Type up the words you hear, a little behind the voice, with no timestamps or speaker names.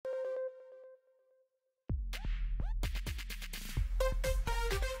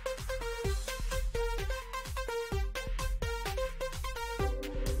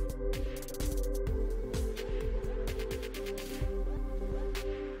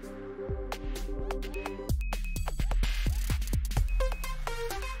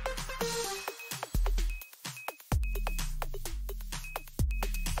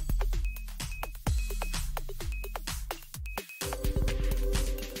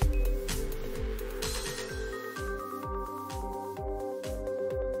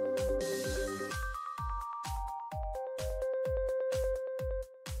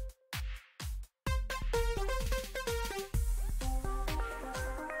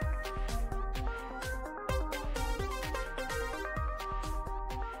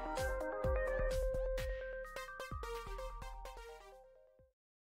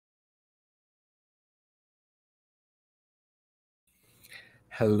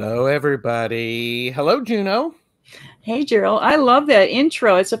Hello, everybody. Hello, Juno. Hey, Gerald. I love that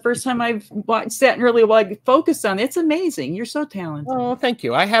intro. It's the first time I've sat and really focused on it. It's amazing. You're so talented. Oh, thank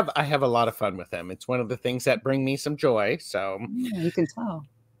you. I have a lot of fun with them. It's one of the things that bring me some joy. So yeah, you can tell.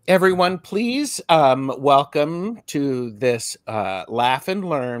 Everyone, please welcome to this Laugh and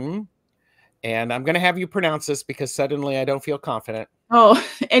Learn. And I'm going to have you pronounce this because suddenly I don't feel confident. Oh,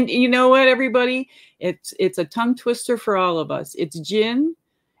 and you know what, everybody? It's a tongue twister for all of us. It's Jin,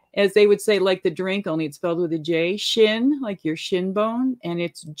 as they would say, like the drink, only it's spelled with a J. Shin, like your shin bone. And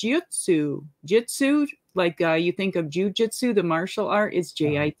it's Jyutsu. Jitsu, like you think of jujitsu, the martial art, is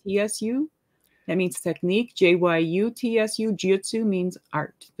Jitsu. That means technique. Jyutsu. Jyutsu means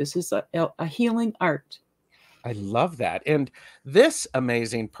art. This is a healing art. I love that. And this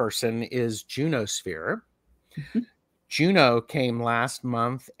amazing person is JunoSphere. Mm-hmm. Juno came last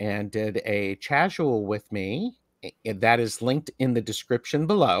month and did a casual with me. That is linked in the description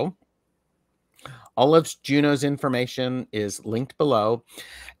below. All of Juno's information is linked below,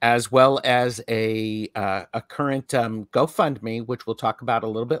 as well as a current GoFundMe, which we'll talk about a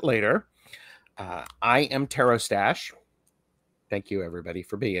little bit later. I am Tarot Stash. Thank you, everybody,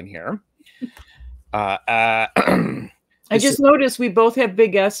 for being here. I just noticed we both have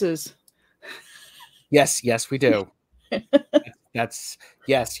big S's. Yes, we do. Yes,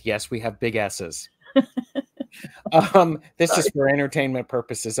 we have big S's. This is for entertainment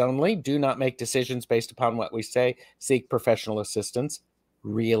purposes only. Do not make decisions based upon what we say. Seek professional assistance.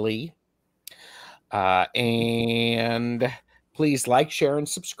 Really. And please like, share, and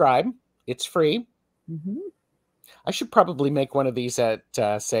subscribe. It's free. Mm-hmm. I should probably make one of these that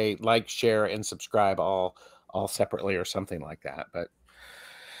say like, share, and subscribe all separately or something like that.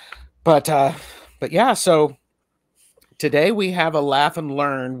 But yeah, so today we have a Laugh and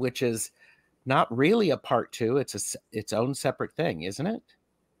Learn, which is not really a part two. It's its own separate thing, isn't it?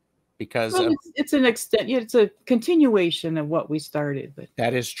 Because it's an extent. It's a continuation of what we started. But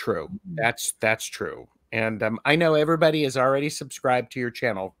that is true. That's true. And I know everybody is already subscribed to your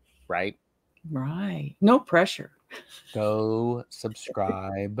channel, right? Right. No pressure. Go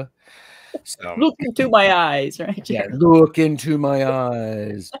subscribe. So look into my eyes, right? Yeah, look into my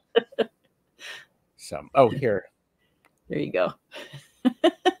eyes. So, here. There you go.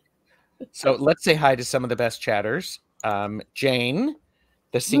 So let's say hi to some of the best chatters. Jane,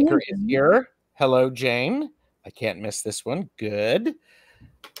 the seeker, is here. Hello, Jane. I can't miss this one. Good.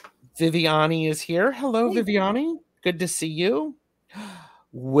 Viviani is here. Hello, Viviani. Good to see you.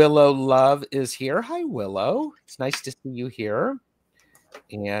 Willow Love is here. Hi, Willow. It's nice to see you here.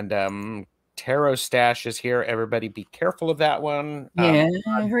 And Tarot Stash is here. Everybody be careful of that one. Yeah,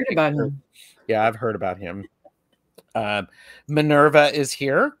 I heard about him. Yeah, I've heard about him. Minerva is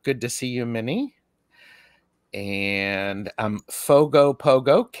here. Good to see you, Minnie. And Fogo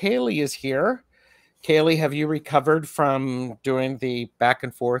Pogo. Kaylee is here. Kaylee, have you recovered from doing the back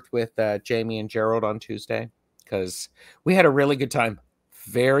and forth with Jamie and Gerald on Tuesday? Because we had a really good time.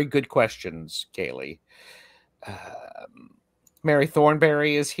 Very good questions, Kaylee. Mary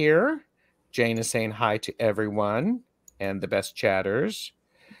Thornberry is here. Jane is saying hi to everyone and the best chatters.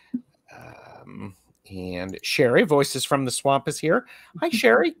 And Sherry, Voices from the Swamp, is here. Hi,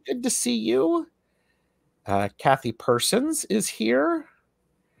 Sherry. Good to see you. Kathy Persons is here.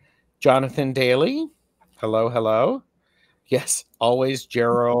 Jonathan Daly. Hello. Yes, always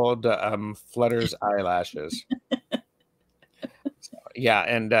Gerald flutters eyelashes. So, yeah,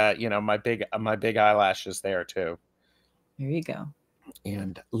 and my big eyelashes there too. There you go.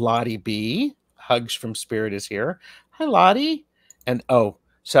 And Lottie B, Hugs from Spirit, is here. Hi, Lottie. And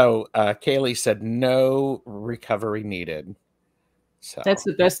so Kaylee said no recovery needed. So that's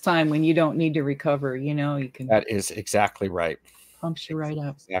the best time, when you don't need to recover. You can. That is exactly right. Pumps you right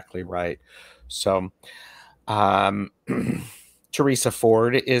up. Exactly right. So, Teresa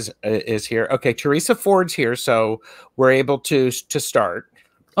Ford is here. Okay, Teresa Ford's here, so we're able to start.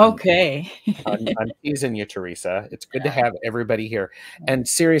 Okay. I'm teasing you, Teresa. It's good to have everybody here, and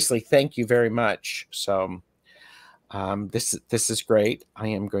seriously, thank you very much. So, this is great. I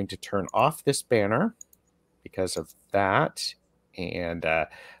am going to turn off this banner because of that. And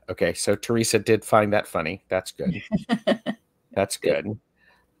okay, so Teresa did find that funny. That's good. That's good.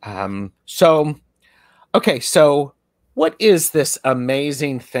 So what is this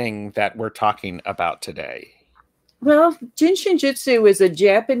amazing thing that we're talking about today? Well, Jin Shin Jyutsu is a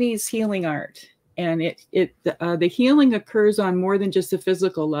Japanese healing art, and the healing occurs on more than just a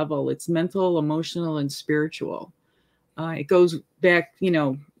physical level. It's mental, emotional, and spiritual. It goes back,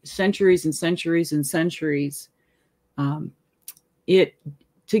 centuries and centuries and centuries. Let me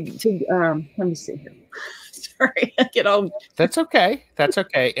see here. Sorry, I get all. That's okay. That's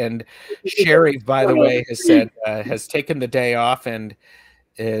okay. And Sherry, by the way, has said has taken the day off and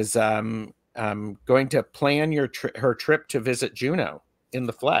is going to plan her trip to visit Juno in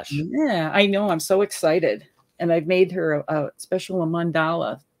the flesh. Yeah, I know. I'm so excited, and I've made her a special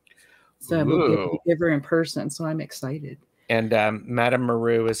mandala, so we'll be able to give her in person. So I'm excited. And Madame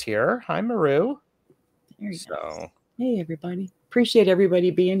Maru is here. Hi, Maru. Very nice. Hey, everybody. Appreciate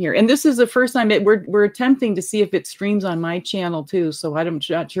everybody being here. And this is the first time we're attempting to see if it streams on my channel too. So I'm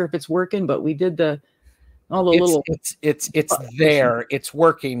not sure if it's working, but we did it's there. It's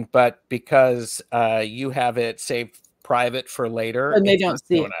working, but because you have it saved private for later, and they don't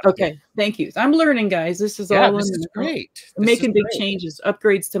see it. Okay, thank you. I'm learning, guys. This is all this is great. I'm making big changes,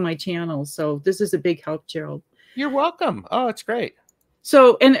 upgrades to my channel. So this is a big help, Gerald. You're welcome. Oh, it's great.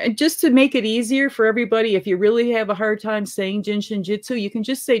 So, and just to make it easier for everybody, if you really have a hard time saying Jin Shin Jyutsu, you can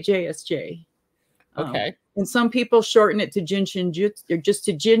just say JSJ. Okay. And some people shorten it to Jin Shin Jyutsu or just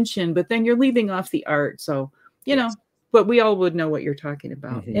to Jin Shin, but then you're leaving off the art. So, you know, but we all would know what you're talking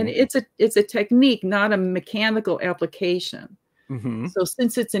about. And it's a technique, not a mechanical application. So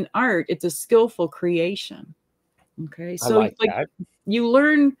since it's an art, it's a skillful creation. Okay. So like you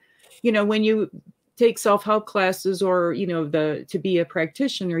learn, you know, when you take self-help classes or, you know, to be a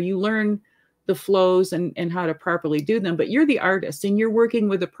practitioner, you learn the flows and how to properly do them, but you're the artist and you're working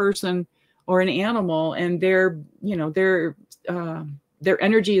with a person or an animal, and their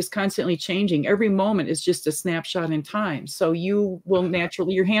energy is constantly changing. Every moment is just a snapshot in time. So you will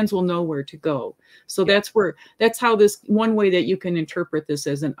naturally, your hands will know where to go. So that's how this one way that you can interpret this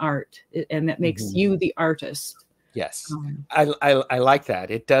as an art, and that makes you the artist. Yes. I like that.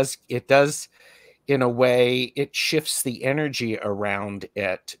 It does. In a way, it shifts the energy around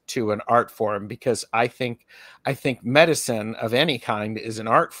it to an art form, because I think medicine of any kind is an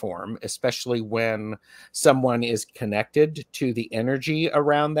art form, especially when someone is connected to the energy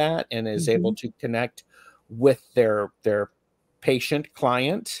around that and is able to connect with their patient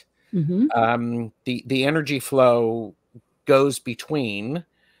client. The energy flow goes between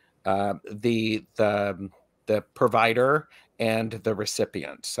the provider and the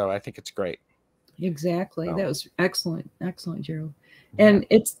recipient. So I think it's great. Exactly. That was excellent. Excellent, Gerald. And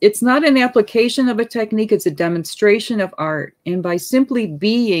it's not an application of a technique. It's a demonstration of art. And by simply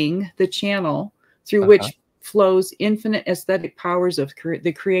being the channel through which flows infinite aesthetic powers of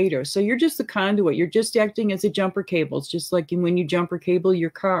the creator. So you're just the conduit. You're just acting as a jumper cable. It's just like when you jumper cable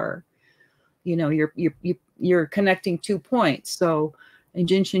your car, you know, you're connecting 2 points. So in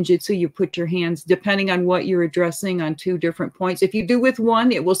Jin Shin Jyutsu, you put your hands, depending on what you're addressing, on 2 different points. If you do with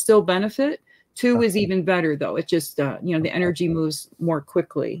one, it will still benefit. 2 is even better, though. It just, you know, the energy moves more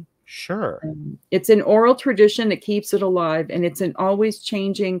quickly. Sure. It's an oral tradition that keeps it alive, and it's an always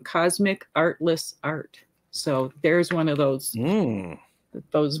changing cosmic artless art. So there's one of those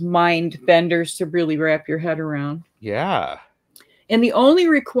mind benders to really wrap your head around. Yeah. And the only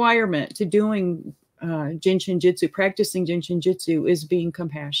requirement to doing Jin Shin Jyutsu, practicing Jin Shin Jyutsu, is being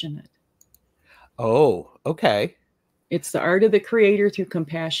compassionate. Oh, okay. It's the art of the creator through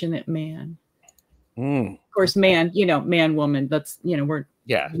compassionate man. Of course, man, you know, man, woman, that's, you know, we're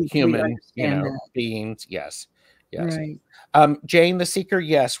human, you know, beings. Yes. Right. Jane the Seeker,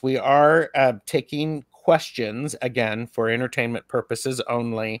 yes, we are taking questions again for entertainment purposes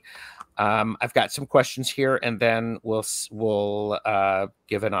only. I've got some questions here, and then we'll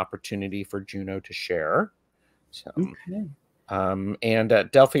give an opportunity for Juno to share. So, and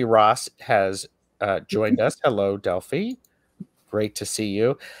Delphi Ross has joined us. Hello, Delphi. Great to see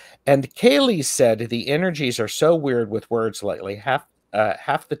you. And Kaylee said the energies are so weird with words lately. Half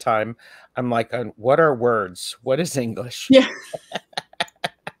the time, I'm like, what are words? What is English? Yeah.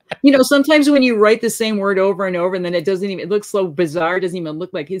 You know, sometimes when you write the same word over and over, and then it looks so bizarre. It doesn't even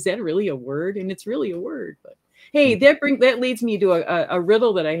look like, is that really a word? And it's really a word. But hey, that leads me to a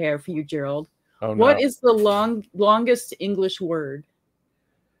riddle that I have for you, Gerald. Oh, no. What is the longest English word?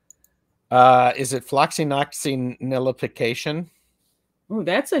 Is it floxinoxynilification? Oh,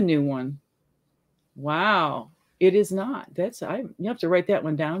 that's a new one. Wow. It is not. You have to write that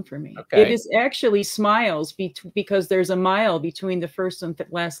one down for me. Okay. It is actually smiles because there's a mile between the first and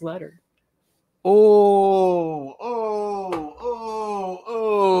last letter. Oh.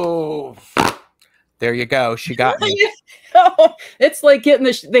 There you go. She got me. Oh, it's like getting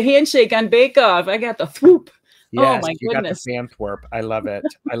the handshake on Bake Off. I got the whoop. Yes, oh my goodness. You got the Antwerp. I love it.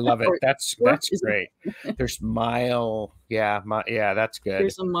 I love it. That's great. There's mile. Yeah, that's good.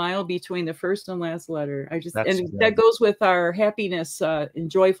 There's a mile between the first and last letter. That goes with our happiness and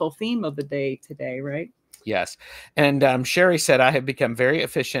joyful theme of the day today, right? Yes. And Sherry said, I have become very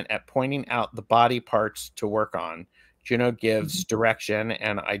efficient at pointing out the body parts to work on. Juno gives direction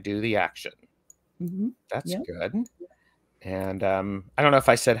and I do the action. That's Yeah. good. And I don't know if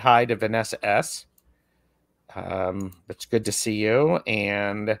I said hi to Vanessa S. It's good to see you.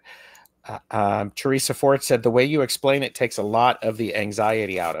 And Teresa Ford said, the way you explain it takes a lot of the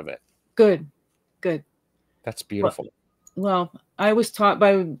anxiety out of it. Good. Good. That's beautiful. Well, I was taught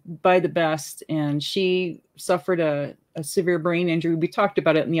by the best, and she suffered a severe brain injury. We talked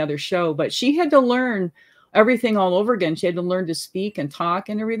about it in the other show, but she had to learn everything all over again. She had to learn to speak and talk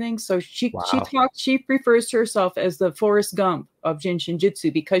and everything. So she refers to herself as the Forrest Gump of Jin Shin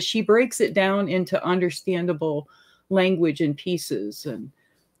Jyutsu, because she breaks it down into understandable language and pieces. And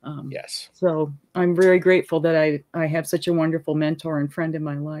yes. So I'm very grateful that I have such a wonderful mentor and friend in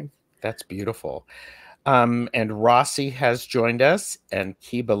my life. That's beautiful. And Rossi has joined us, and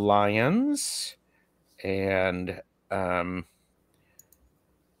Kiba Lyons, and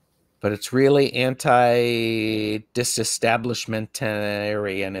but it's really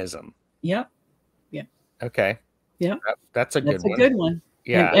anti-disestablishmentarianism. Yep. Yeah. Okay. Yeah. That's a good one. Good one.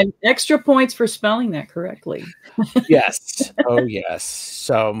 Yeah. And extra points for spelling that correctly. Yes. Oh, yes.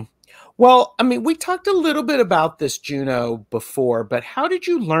 So, well, I mean, we talked a little bit about this, Juno, before, but how did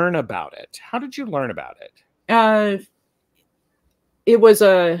you learn about it? How did you learn about it? It was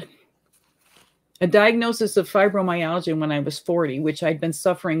a diagnosis of fibromyalgia when I was 40, which I'd been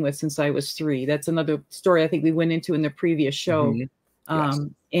suffering with since I was 3. That's another story I think we went into in the previous show. Yes.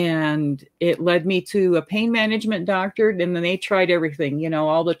 And it led me to a pain management doctor, and then they tried everything, you know,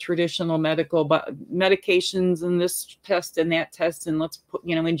 all the traditional medical medications and this test and that test, and let's put,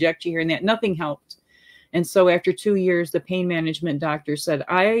 you know, inject you here and that. Nothing helped. And so after 2 years, the pain management doctor said,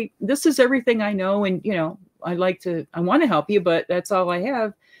 this is everything I know. And, you know, I want to help you, but that's all I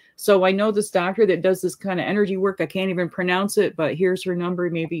have. So I know this doctor that does this kind of energy work. I can't even pronounce it, but here's her number.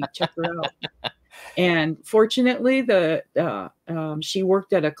 Maybe check her out. And fortunately, she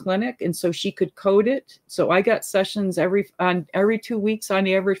worked at a clinic, and so she could code it. So I got sessions every 2 weeks on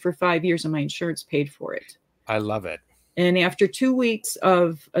average for 5 years, and my insurance paid for it. I love it. And after 2 weeks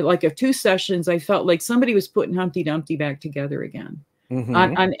of 2 sessions, I felt like somebody was putting Humpty Dumpty back together again.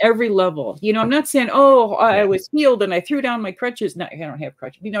 On every level. You know, I'm not saying, I was healed and I threw down my crutches. No, I don't have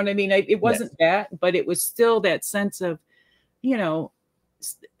crutches. You know what I mean? It wasn't that, but it was still that sense of, you know,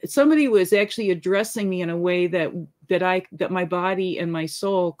 somebody was actually addressing me in a way that my body and my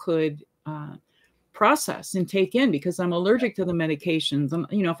soul could process and take in, because I'm allergic to the medications.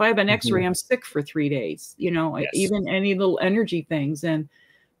 You know, if I have an X-ray, I'm sick for 3 days, you know, even any little energy things. And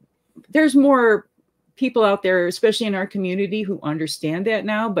there's more people out there, especially in our community, who understand that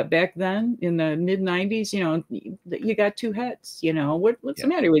now. But back then in the mid-90s, you know, you got 2 heads, you know, what's the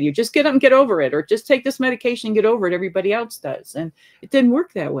matter with you? Just get up and get over it, or just take this medication and get over it. Everybody else does. And it didn't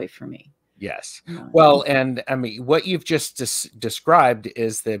work that way for me. Yes. Well, and I mean, what you've just described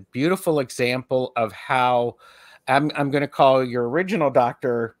is the beautiful example of how I'm going to call your original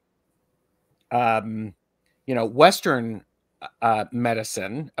doctor, you know, Western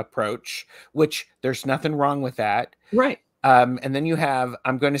medicine approach, which there's nothing wrong with that. Right. And then you have,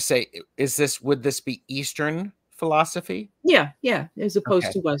 I'm going to say, would this be Eastern philosophy? Yeah. Yeah. As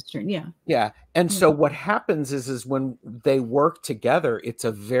opposed to Western. Yeah. Yeah. And so what happens is when they work together, it's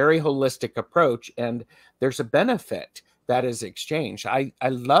a very holistic approach, and there's a benefit that is exchanged. I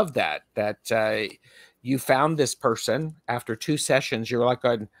love that you found this person after 2 sessions. You're like,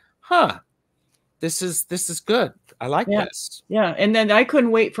 this is good. I like this. Yeah. And then I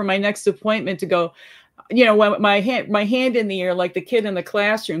couldn't wait for my next appointment to go, you know, when my hand in the air, like the kid in the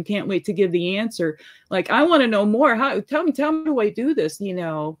classroom, can't wait to give the answer. Like, I want to know more. Tell me how I do this? You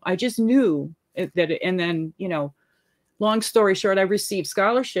know, I just knew and then, you know, long story short, I received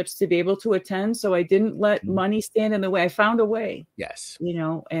scholarships to be able to attend. So I didn't let money stand in the way. I found a way. Yes. You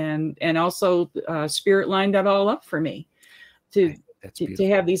know, and also Spirit lined that all up for me to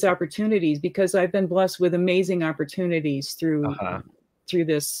have these opportunities, because I've been blessed with amazing opportunities through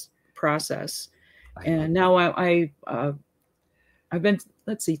this process. And now I've been,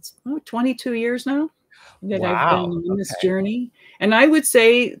 22 years now that I've been on this journey. And I would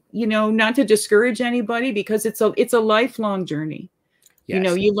say, you know, not to discourage anybody, because it's a lifelong journey. Yes. You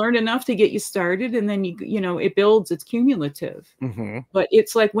know, you learn enough to get you started, and then you know, it builds, it's cumulative. But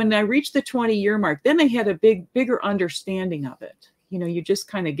it's like when I reached the 20-year mark, then I had a bigger understanding of it. You know, you just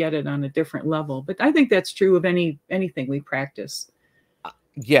kind of get it on a different level. But I think that's true of anything we practice.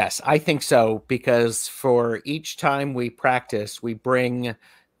 Yes, I think so, because for each time we practice, we bring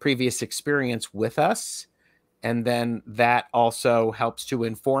previous experience with us, and then that also helps to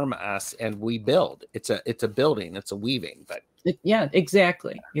inform us, and we build. It's a building, it's a weaving, but Yeah,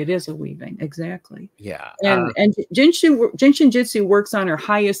 exactly. It is a weaving. Exactly. yeah. And Jin Shin Jyutsu works on our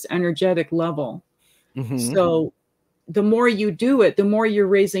highest energetic level. So the more you do it, the more you're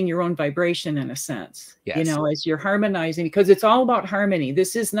raising your own vibration in a sense, you know, as you're harmonizing, because it's all about harmony.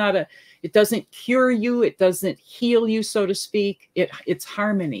 This is not it doesn't cure you. It doesn't heal you, so to speak. It's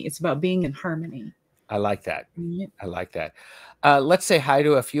harmony. It's about being in harmony. I like that. I like that. Let's say hi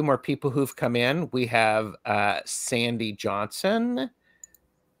to a few more people who've come in. We have Sandy Johnson.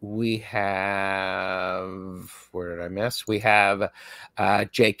 We have, where did I miss? We have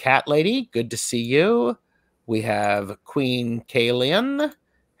J Cat Lady. Good to see you. We have Queen Kalian.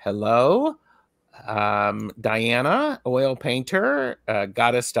 Hello. Diana, oil painter.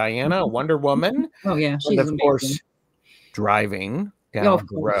 Goddess Diana, Wonder Woman. Oh, yeah. She's and of amazing. course, driving down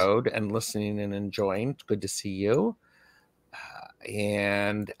the road and listening and enjoying. Good to see you.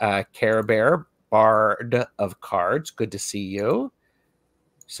 And Care Bear, Bard of Cards. Good to see you.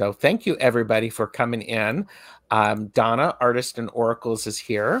 So thank you, everybody, for coming in. Donna, Artist and Oracles, is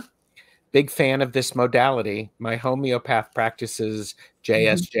here. Big fan of this modality. My homeopath practices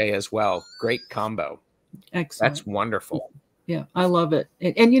JSJ as well. Great combo. Excellent. That's wonderful. Yeah, I love it.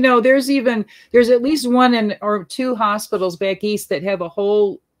 And you know, there's at least one or two hospitals back east that have a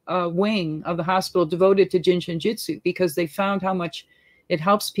whole wing of the hospital devoted to Jin Shin Jyutsu, because they found how much it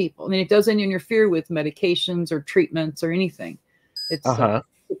helps people. I mean, it doesn't interfere with medications or treatments or anything. It's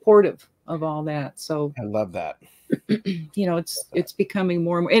supportive of all that. So I love that. You know, it's becoming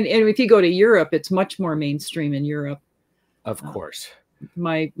more and more. And if you go to Europe, it's much more mainstream in Europe. Of course.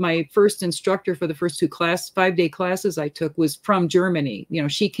 My first instructor for the first 2 5-day classes I took was from Germany. You know,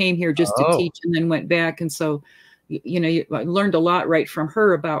 she came here just to teach and then went back. And so, you know, I learned a lot right from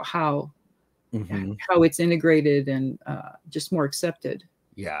her about how it's integrated and just more accepted.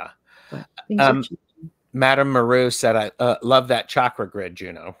 Yeah. Madame Maru said, I love that chakra grid,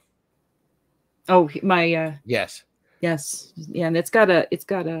 Juno. Oh, my yes. Yeah, and it's got a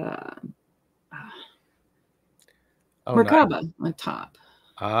Merkaba on top.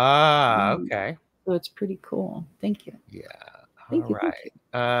 Okay. So it's pretty cool. Thank you. Yeah. Thank you.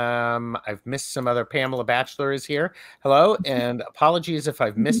 I've missed some other. Pamela Batchelor is here. Hello, and apologies if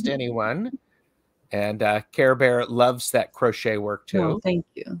I've missed anyone. And Care Bear loves that crochet work too. Oh, thank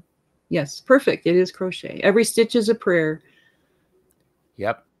you. Yes, perfect. It is crochet. Every stitch is a prayer.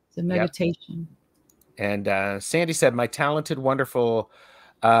 Yep. It's a meditation. Yep. And Sandy said, my talented, wonderful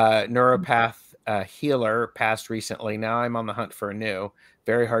neuropath healer passed recently. Now I'm on the hunt for a new.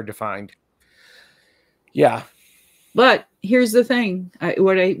 Very hard to find. Yeah. But here's the thing.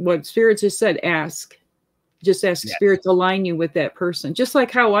 What Spirit just said, ask. Just ask Spirit to align you with that person. Just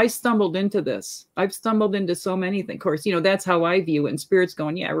like how I stumbled into this. I've stumbled into so many things. Of course, you know, that's how I view it. And Spirit's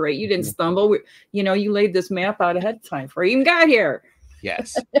going, yeah, right. You didn't stumble. You know, you laid this map out ahead of time before you even got here.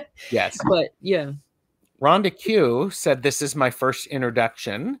 Yes. Yes. But yeah. Rhonda Q said, this is my first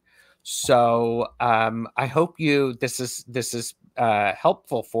introduction. So I hope this is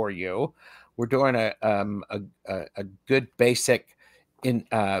helpful for you. We're doing a good basic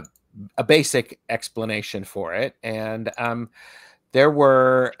a basic explanation for it. And there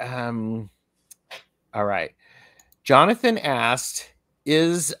were all right. Jonathan asked,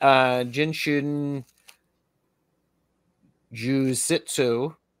 is Jin Shin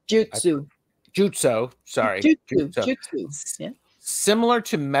Jyutsu sorry. Jutsu. Yeah. Similar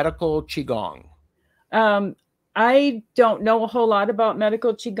to medical Qigong? I don't know a whole lot about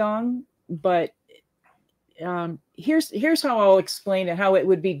medical Qigong, but here's how I'll explain it, how it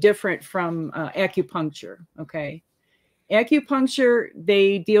would be different from acupuncture. Okay. Acupuncture,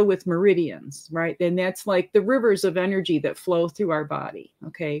 they deal with meridians, right? And that's like the rivers of energy that flow through our body.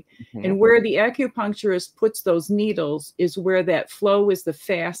 Okay. And where the acupuncturist puts those needles is where that flow is the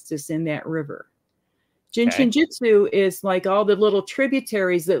fastest in that river. Jin Shin Jyutsu is like all the little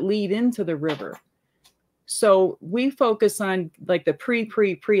tributaries that lead into the river. So we focus on like the pre,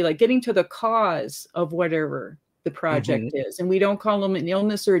 like getting to the cause of whatever the project is. And we don't call them an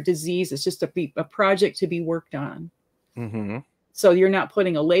illness or a disease. It's just a project to be worked on. So you're not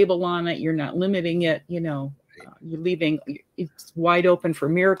putting a label on it. You're not limiting it. You know, you're leaving it's wide open for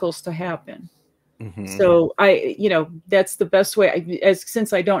miracles to happen. So you know, that's the best way.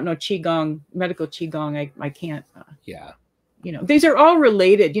 Since I don't know Qigong, medical Qigong, I can't. You know, these are all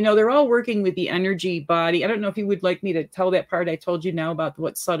related. You know, they're all working with the energy body. I don't know if you would like me to tell that part I told you now about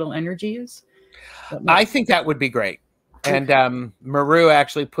what subtle energy is. I think that would be great. And Maru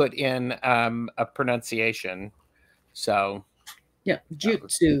actually put in a pronunciation. So yeah,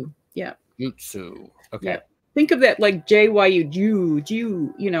 Jutsu. Yeah. Jutsu. Okay. Yeah. Think of that like J-Y-U,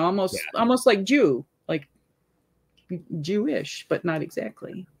 Jew, Yeah. almost like Jew, like Jewish, but not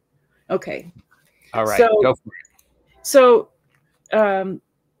exactly. Okay. All right. Go for it. So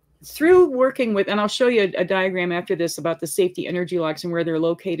through working with, and I'll show you a diagram after this about the safety energy locks and where they're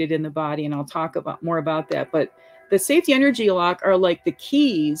located in the body, and I'll talk about more about that. But the safety energy lock are like the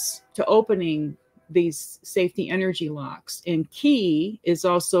keys to opening these safety energy locks. And ki is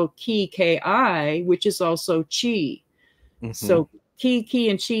also ki, which is also chi. So ki,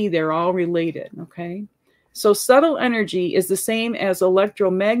 and chi, they're all related. Okay. So subtle energy is the same as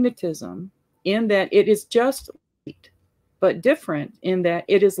electromagnetism in that it is just light, but different in that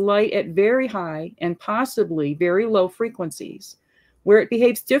it is light at very high and possibly very low frequencies, where it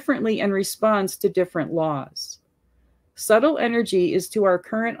behaves differently and responds to different laws. Subtle energy is to our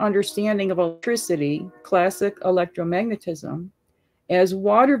current understanding of electricity, classic electromagnetism, as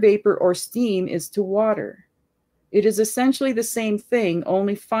water vapor or steam is to water. It is essentially the same thing,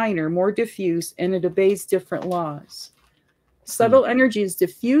 only finer, more diffuse, and it obeys different laws. Subtle energy is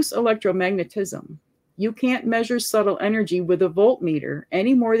diffuse electromagnetism. You can't measure subtle energy with a voltmeter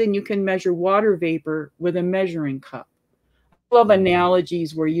any more than you can measure water vapor with a measuring cup. I love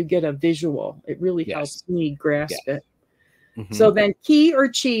analogies where you get a visual. It really helps me grasp it. So then ki or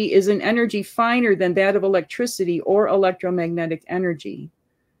chi is an energy finer than that of electricity or electromagnetic energy.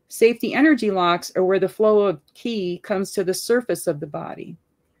 Safety energy locks are where the flow of ki comes to the surface of the body.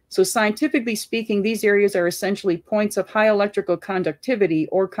 So scientifically speaking, these areas are essentially points of high electrical conductivity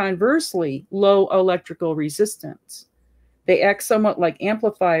or conversely low electrical resistance. They act somewhat like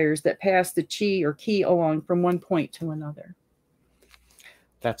amplifiers that pass the chi or ki along from one point to another.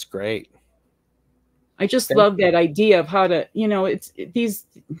 That's great. I just love that idea of how to,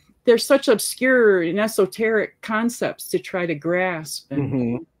 they're such obscure and esoteric concepts to try to grasp.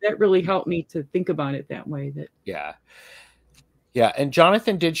 And that really helped me to think about it that way. Yeah. And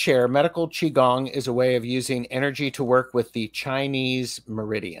Jonathan did share medical Qigong is a way of using energy to work with the Chinese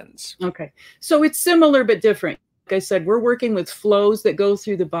meridians. Okay. So it's similar, but different. Like I said, we're working with flows that go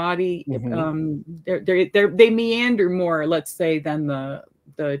through the body. They meander more, let's say, than the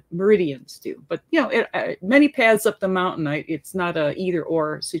meridians do, but many paths up the mountain. It's not a either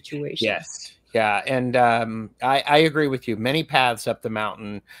or situation. Yes. Yeah. And I agree with you. Many paths up the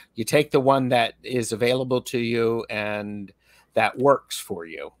mountain. You take the one that is available to you and that works for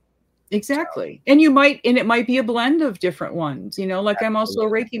you. Exactly. And it might be a blend of different ones, like I'm also a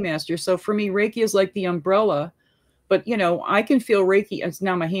Reiki master. So for me, Reiki is like the umbrella. But, I can feel Reiki. As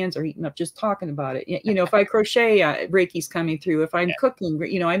now my hands are heating up just talking about it. If I crochet, Reiki's coming through. If I'm cooking,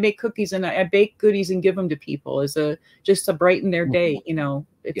 I make cookies and I bake goodies and give them to people just to brighten their day.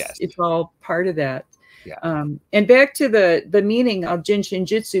 It's all part of that. Yeah. And back to the meaning of Jin Shin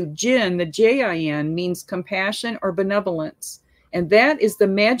Jyutsu, Jin, the Jin, means compassion or benevolence. And that is the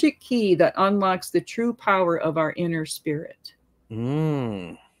magic key that unlocks the true power of our inner spirit.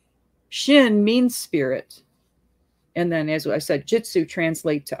 Shin means spirit. And then, as I said, Jitsu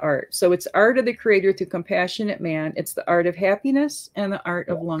translates to art. So it's art of the creator through compassionate man. It's the art of happiness and the art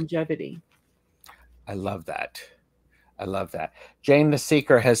of longevity. I love that. Jane the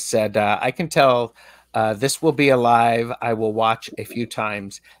Seeker has said, I can tell this will be alive. I will watch a few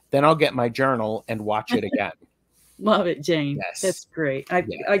times. Then I'll get my journal and watch it again. Love it, Jane. Yes. That's great.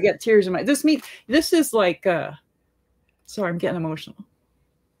 I get tears in my... This is like... sorry, I'm getting emotional.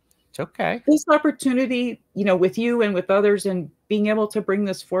 It's okay. This opportunity, with you and with others and being able to bring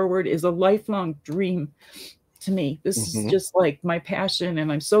this forward is a lifelong dream to me. This is just like my passion, and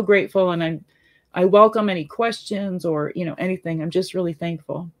I'm so grateful, and I welcome any questions or, anything. I'm just really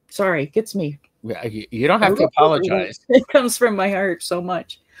thankful. Sorry, it gets me. You don't have to apologize. It comes from my heart so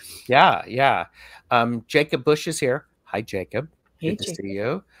much. Yeah. Jacob Bush is here. Hi, Jacob. Hey, Good to see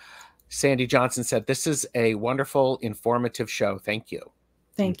you. Sandy Johnson said, this is a wonderful, informative show. Thank you.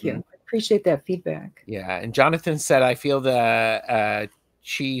 Thank you. I appreciate that feedback. Yeah. And Jonathan said, I feel the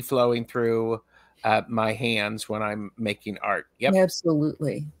chi flowing through my hands when I'm making art. Yep.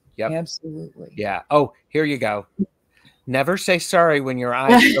 Absolutely. Yep. Absolutely. Yeah. Oh, here you go. Never say sorry when your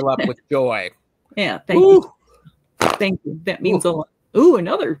eyes fill up with joy. Yeah. Thank you. Thank you. That means a lot. Ooh,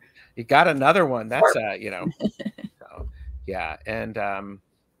 another. You got another one. That's so, yeah.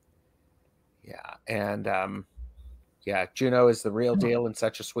 Yeah, Juno is the real deal and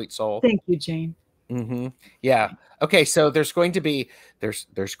such a sweet soul. Thank you, Jane. Yeah. Okay, so there's going to be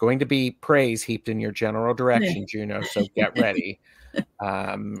praise heaped in your general direction, Juno. So get ready.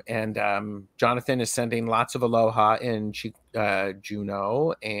 Jonathan is sending lots of aloha in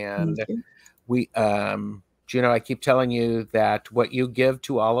Juno, and we Juno, I keep telling you that what you give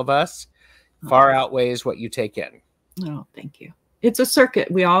to all of us far outweighs what you take in. Oh, thank you. It's a circuit.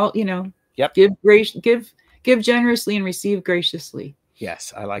 We all, Yep. Give generously and receive graciously.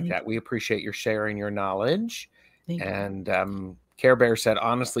 Yes, I like that. We appreciate your sharing your knowledge. Thank and Care Bear said,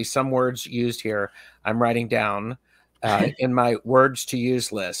 honestly, some words used here, I'm writing down in my words to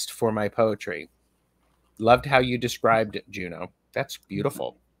use list for my poetry. Loved how you described it, Juno. That's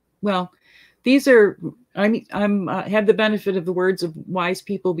beautiful. Well, these are, I'm had the benefit of the words of wise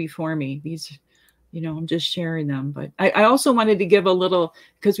people before me. These, I'm just sharing them. But I also wanted to give a little,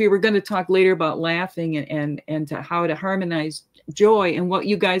 because we were going to talk later about laughing and to how to harmonize joy. And what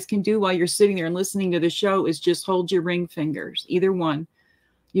you guys can do while you're sitting there and listening to the show is just hold your ring fingers, either one.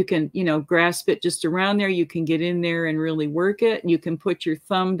 You can, grasp it just around there. You can get in there and really work it. You can put your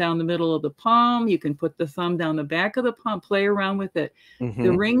thumb down the middle of the palm. You can put the thumb down the back of the palm, play around with it. Mm-hmm.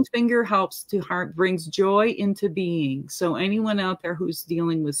 The ring finger helps to brings joy into being. So anyone out there who's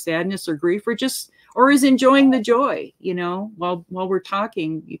dealing with sadness or grief or is enjoying the joy, while we're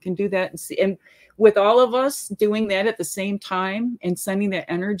talking, you can do that and see. And with all of us doing that at the same time and sending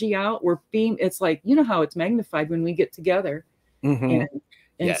that energy out, it's like, how it's magnified when we get together. Mm-hmm.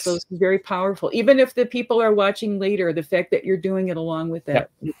 And yes. So it's very powerful. Even if the people are watching later, the fact that you're doing it along with that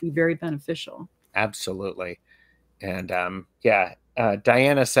would be very beneficial. Absolutely. And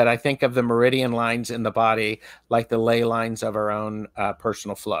Diana said, I think of the meridian lines in the body like the ley lines of our own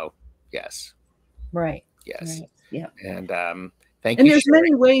personal flow. Yes. Right. Yes. Right. Yeah. And thank you. And there's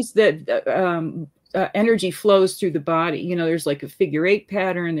many ways that energy flows through the body. There's like a figure 8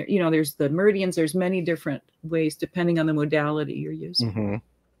 pattern. There's the meridians. There's many different ways depending on the modality you're using. Mm-hmm.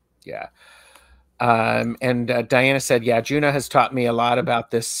 Yeah. And Diana said, yeah, Juno has taught me a lot about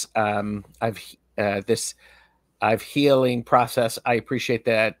this. I've healing process. I appreciate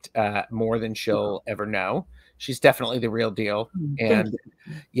that more than she'll ever know. She's definitely the real deal. And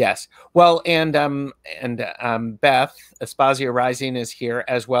yes, well, and Beth Espasia Rising is here,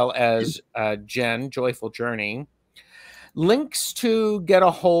 as well as Jen Joyful Journey. Links to get a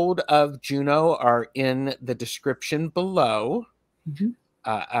hold of Juno are in the description below. Mm-hmm.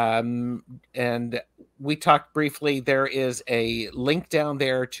 And we talked briefly, there is a link down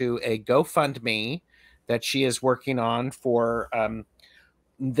there to a GoFundMe that she is working on for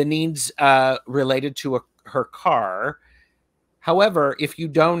the needs related to her car. However, if you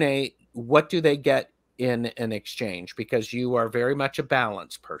donate, what do they get in an exchange? Because you are very much a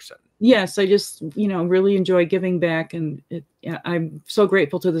balanced person. Yes, I just, really enjoy giving back. And I'm so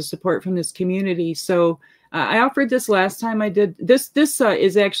grateful to the support from this community. So I offered this last time I did this. This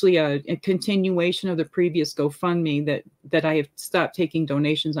is actually a continuation of the previous GoFundMe that I have stopped taking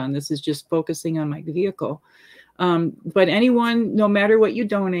donations on. This is just focusing on my vehicle. But anyone, no matter what you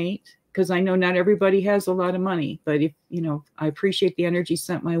donate, because I know not everybody has a lot of money, but if, I appreciate the energy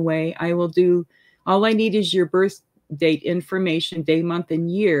sent my way. I will do, all I need is your birth date information, day, month,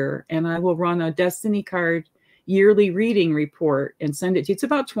 and year. And I will run a Destiny card yearly reading report and send it to you. It's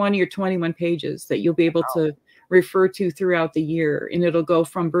about 20 or 21 pages that you'll be able to refer to throughout the year. And it'll go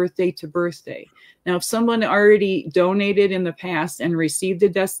from birthday to birthday. Now, if someone already donated in the past and received a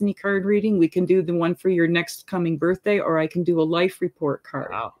Destiny card reading, we can do the one for your next coming birthday, or I can do a life report card.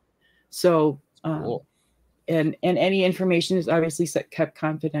 Wow. So, cool. And any information is obviously kept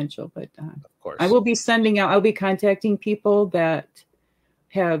confidential, but of course. I'll be contacting people that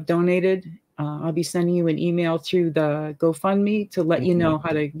have donated. I'll be sending you an email through the GoFundMe to let you know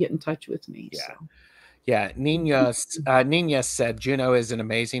how to get in touch with me. Yeah. So. Yeah. Nina said, Juno is an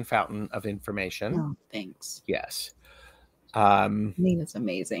amazing fountain of information. Oh, thanks. Yes. Nina's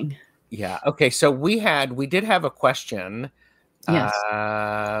amazing. Yeah. Okay. So we did have a question. Yes.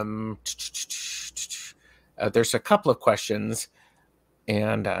 There's a couple of questions,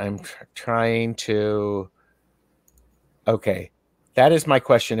 and I'm trying to. Okay, that is my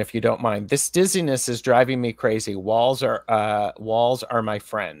question. If you don't mind, this dizziness is driving me crazy. Walls are my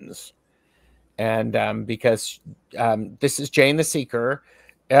friends, and because this is Jane the Seeker,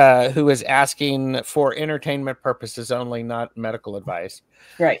 who is asking for entertainment purposes only, not medical advice.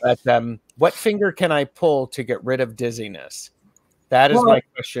 Right. But what finger can I pull to get rid of dizziness? That is my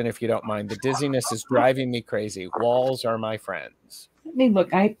question, if you don't mind. The dizziness is driving me crazy. Walls are my friends. Let me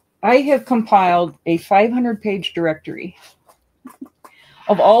look. I have compiled a 500-page directory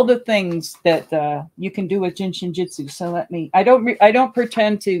of all the things that you can do with Jin Shin Jyutsu. So I don't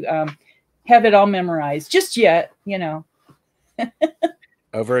pretend to have it all memorized just yet,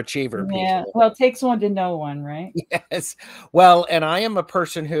 Overachiever. People. Yeah. Well, it takes one to know one, right? Yes. Well, and I am a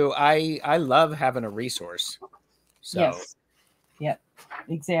person who I love having a resource. So. Yes. Yep,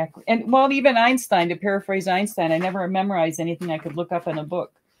 exactly. And even Einstein, to paraphrase Einstein, I never memorized anything I could look up in a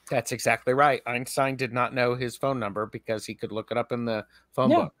book. That's exactly right. Einstein did not know his phone number because he could look it up in the phone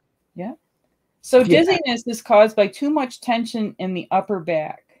Yeah. book. Yeah. So Yeah. dizziness is caused by too much tension in the upper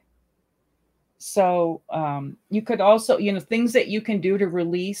back. So you could also, things that you can do to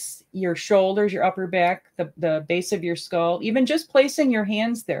release your shoulders, your upper back, the base of your skull, even just placing your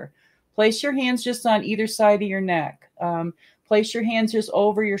hands there. Place your hands just on either side of your neck. Place your hands just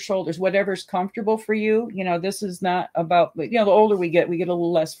over your shoulders, whatever's comfortable for you. This is not about, the older we get a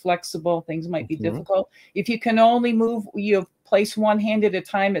little less flexible. Things might be difficult. If you can only move, place one hand at a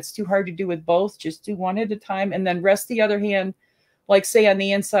time. It's too hard to do with both. Just do one at a time and then rest the other hand, like say on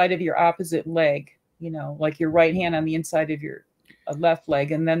the inside of your opposite leg, like your right hand on the inside of your left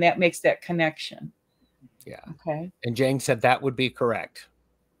leg. And then that makes that connection. Yeah. Okay. And Jane said that would be correct.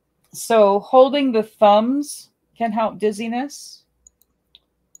 So holding the thumbs can help dizziness,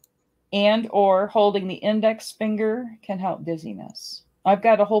 and or holding the index finger can help dizziness. I've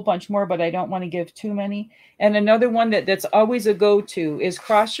got a whole bunch more, but I don't want to give too many. And another one that's always a go-to is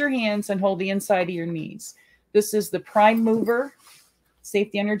cross your hands and hold the inside of your knees. This is the prime mover,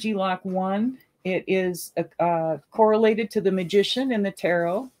 Safety Energy Lock 1. It is correlated to the magician in the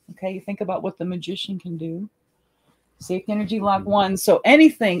tarot. Okay, you think about what the magician can do. Safety Energy Lock 1. So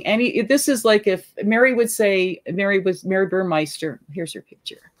this is like if Mary would say, Mary Burmeister. Here's her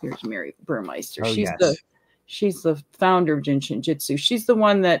picture. Here's Mary Burmeister. Oh, She's the founder of Jin Shin Jyutsu. She's the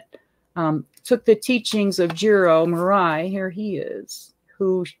one that took the teachings of Jiro Murai. Here he is,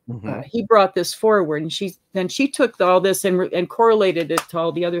 who he brought this forward, and she took all this and correlated it to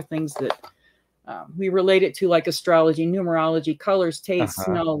all the other things that we relate it to, like astrology, numerology, colors, taste,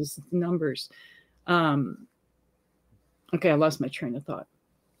 smells, numbers. Okay, I lost my train of thought.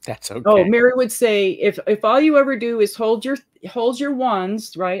 That's okay. Oh, Mary would say, if all you ever do is hold your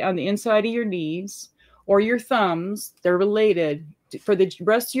wands right on the inside of your knees or your thumbs, they're related. For the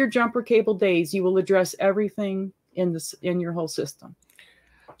rest of your jumper cable days, you will address everything in your whole system.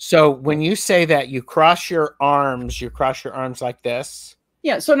 So when you say that, you cross your arms like this?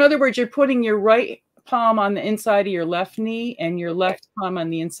 Yeah. So in other words, you're putting your right palm on the inside of your left knee and your left palm on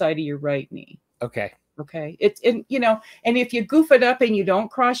the inside of your right knee. Okay. Okay. And if you goof it up and you don't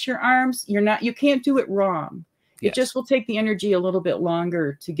cross your arms, you can't do it wrong. It just will take the energy a little bit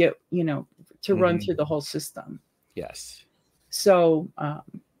longer to get, to run through the whole system. Yes. So,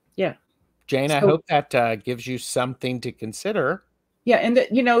 yeah. Jane, I hope that gives you something to consider. Yeah. And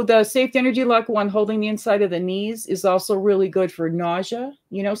the Safety Energy Lock 1, holding the inside of the knees, is also really good for nausea.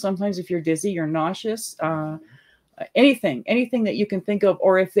 Sometimes if you're dizzy, you're nauseous. Anything that you can think of,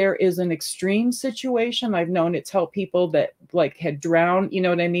 or if there is an extreme situation, I've known it's helped people that like had drowned, you know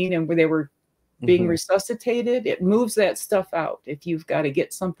what I mean? And where they were being resuscitated, it moves that stuff out. If you've got to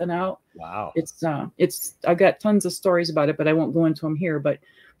get something out. Wow. I've got tons of stories about it, but I won't go into them here, but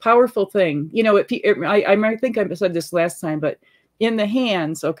powerful thing, I think I said this last time, but in the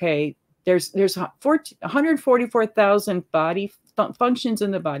hands, okay, there's 144,000 body functions in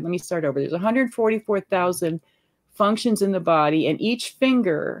the body. Let me start over. There's 144,000 functions in the body, and each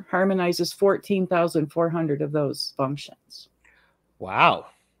finger harmonizes 14,400 of those functions. Wow.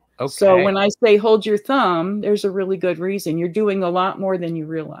 Okay. So when I say hold your thumb, there's a really good reason. You're doing a lot more than you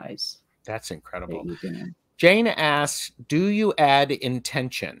realize. That's incredible. Jane asks, do you add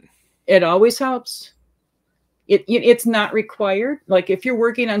intention? It always helps. It's not required. Like if you're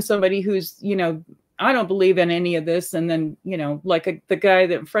working on somebody who's, I don't believe in any of this. And then, like the guy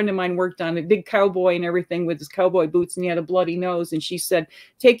that a friend of mine worked on, a big cowboy and everything with his cowboy boots, and he had a bloody nose. And she said,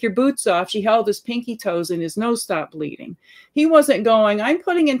 take your boots off. She held his pinky toes and his nose stopped bleeding. He wasn't going, I'm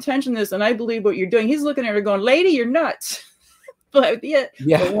putting intention in this and I believe what you're doing. He's looking at her going, lady, you're nuts. But but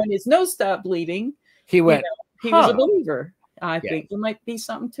when his nose stopped bleeding, he went, he was a believer. I think there might be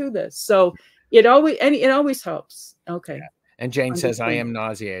something to this. So it always helps. Okay. Yeah. And Jane says, I am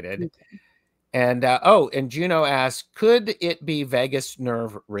nauseated. Okay. And and Juno asks, could it be vagus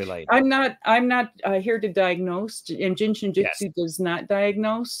nerve related? I'm not here to diagnose, and Jin Shin Jyutsu does not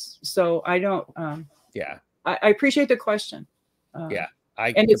diagnose, so I don't. I appreciate the question. And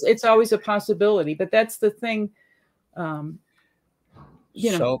it's always a possibility, but that's the thing.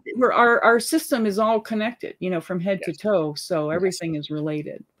 Where our system is all connected, from head to toe, so everything is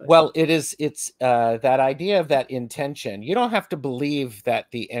related. But. Well, it's that idea of that intention. You don't have to believe that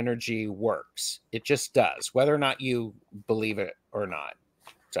the energy works. It just does, whether or not you believe it or not.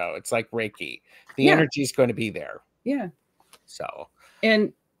 So it's like Reiki. The energy is going to be there. Yeah. So.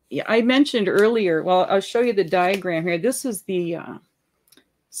 And I mentioned earlier, well, I'll show you the diagram here. This is the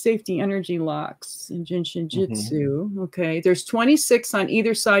Safety Energy Locks in Jin Shin Jyutsu. Okay, there's 26 on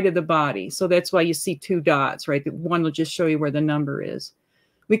either side of the body, so that's why you see two dots, right? The one will just show you where the number is.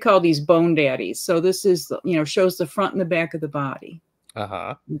 we call these bone daddies. So this is, you know, shows the front and the back of the body.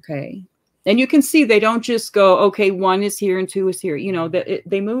 Uh-huh. Okay. And you can see they don't just go, okay, 1 is here and 2 is here. You know, that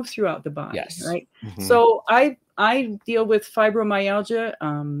they move throughout the body, Yes. right? Mm-hmm. So I deal with fibromyalgia.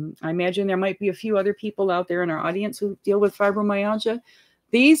 I imagine there might be a few other people out there in our audience who deal with fibromyalgia.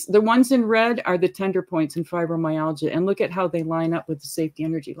 The ones in red are the tender points in fibromyalgia. And look at how they line up with the safety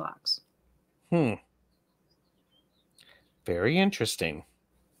energy locks. Very interesting.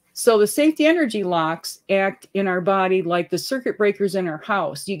 So the safety energy locks act in our body like the circuit breakers in our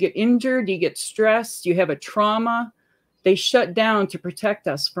house. You get injured, you get stressed, you have a trauma. They shut down to protect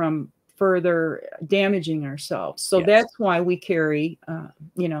us from further damaging ourselves. So that's why we carry,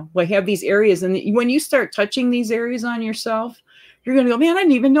 you know, we have these areas. And when you start touching these areas on yourself, you're going to go, man, I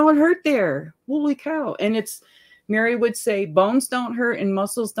didn't even know it hurt there. Holy cow. And it's, Mary would say, bones don't hurt and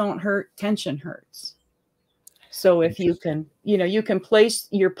muscles don't hurt. Tension hurts. So if you can, you know, you can place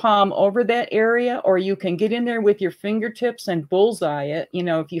your palm over that area, or you can get in there with your fingertips and bullseye it, you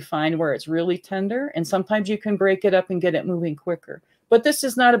know, if you find where it's really tender. And sometimes you can break it up and get it moving quicker. But this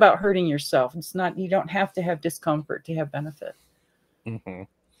is not about hurting yourself. It's not, you don't have to have discomfort to have benefit. Mm-hmm.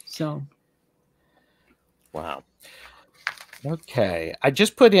 So. Wow. Okay. I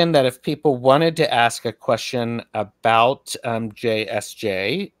just put in that if people wanted to ask a question about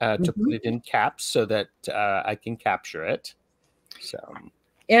JSJ, to put it in caps so that I can capture it. So.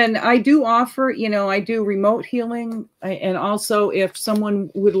 And I do offer, you know, I do remote healing. And also if someone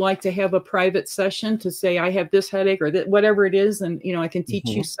would like to have a private session to say, I have this headache or whatever it is, and, you know, I can teach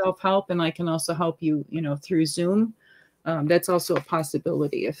you self-help, and I can also help you, you know, through Zoom. That's also a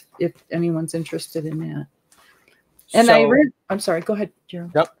possibility if anyone's interested in that. And so, I'm sorry, go ahead,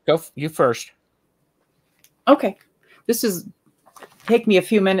 Gerald. Nope, go you first. Okay. This is, take me a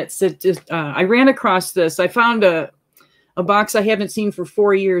few minutes to just, I ran across this. I found a box I haven't seen for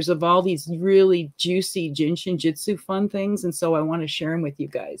 4 years of all these really juicy Jin Shin Jyutsu fun things. And so I want to share them with you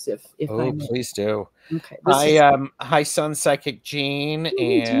guys if I may. Please do. Okay. Hi, Sun Psychic Jean,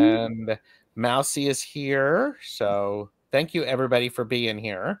 and Mousy is here. So thank you everybody for being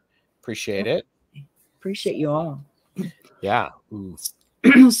here. Appreciate it. Appreciate you all. Yeah.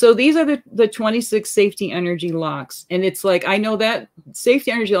 So these are the 26 safety energy locks. And it's like, I know that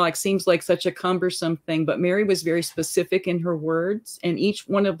safety energy lock seems like such a cumbersome thing, but Mary was very specific in her words. And each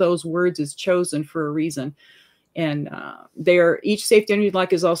one of those words is chosen for a reason. And each safety energy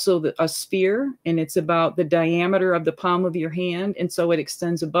lock is also a sphere, and it's about the diameter of the palm of your hand. And so it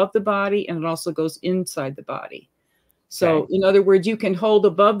extends above the body, and it also goes inside the body. So in other words, you can hold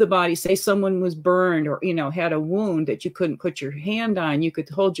above the body, say someone was burned or, you know, had a wound that you couldn't put your hand on. You could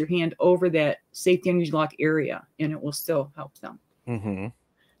hold your hand over that safety energy lock area, and it will still help them.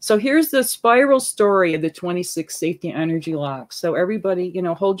 So here's the spiral story of the 26 safety energy locks. So everybody, you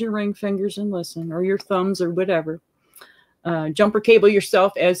know, hold your ring fingers and listen, or your thumbs or whatever. Jumper cable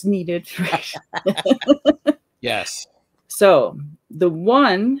yourself as needed. Yes. So the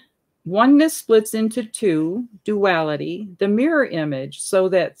oneness splits into 2, duality, the mirror image, so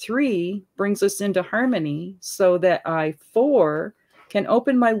that 3 brings us into harmony, so that 4 can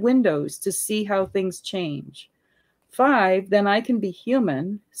open my windows to see how things change. 5, then I can be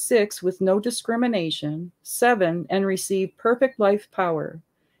human. 6, with no discrimination. 7, and receive perfect life power.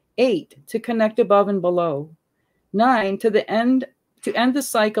 8, to connect above and below. 9, to end the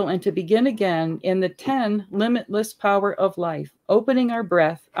cycle and to begin again. In the 10, limitless power of life, opening our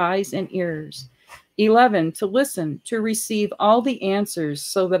breath, eyes, and ears. 11, to listen, to receive all the answers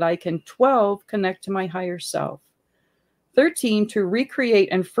so that I can. 12, connect to my higher self. 13, to recreate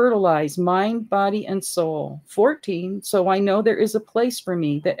and fertilize mind, body, and soul. 14, so I know there is a place for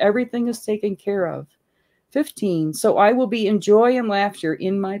me, that everything is taken care of. 15, so I will be in joy and laughter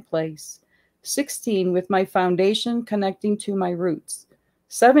in my place. 16, with my foundation connecting to my roots.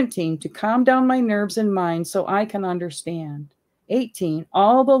 17, to calm down my nerves and mind so I can understand. 18,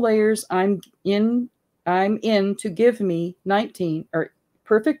 all the layers I'm in to give me. 19, or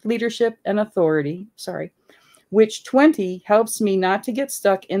perfect leadership and authority. Which 20 helps me not to get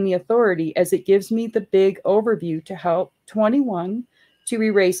stuck in the authority, as it gives me the big overview to help. 21, to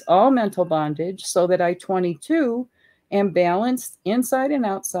erase all mental bondage so that I. 22, am balanced inside and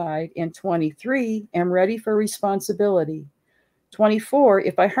outside. And 23, am ready for responsibility. 24,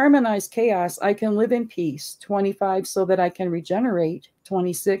 if I harmonize chaos, I can live in peace. 25, so that I can regenerate.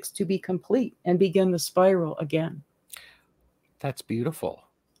 26, to be complete and begin the spiral again. That's beautiful.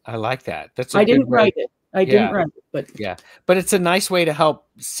 I like that. That's I didn't write it. I didn't write it, but yeah, but it's a nice way to help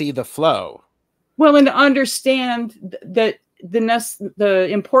see the flow. Well, and to understand that the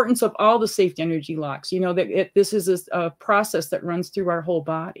importance of all the safety energy locks, you know, that this is a process that runs through our whole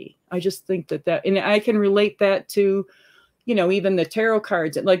body. I just think that, and I can relate that to, you know, even the tarot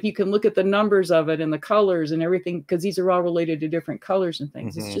cards. Like you can look at the numbers of it and the colors and everything, because these are all related to different colors and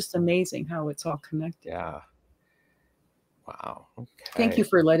things. It's just amazing how it's all connected. Yeah. Wow. Okay. Thank you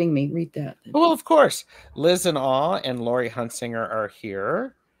for letting me read that. Well, of course. Liz and Awe and Lori Hunsinger are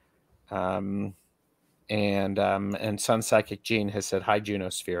here. And Sun Psychic Jean has said, hi,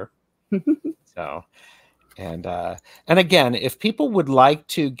 JunoSphere. So, and again, if people would like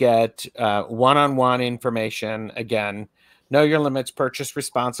to get one-on-one information, again, know your limits, purchase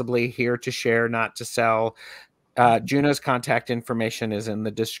responsibly, here to share, not to sell. Juno's contact information is in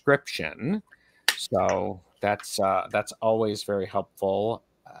the description. So that's always very helpful.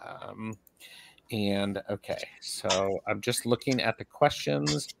 And okay, so I'm just looking at the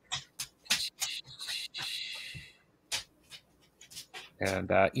questions.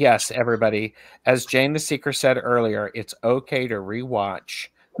 And yes, everybody, as Jane the Seeker said earlier, it's okay to rewatch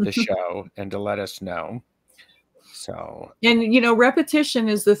the show and to let us know. So, and you know, repetition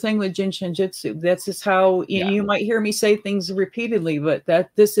is the thing with Jin Shin Jyutsu. That's just how you might hear me say things repeatedly, but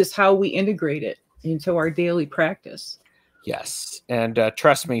this is how we integrate it into our daily practice. Yes, and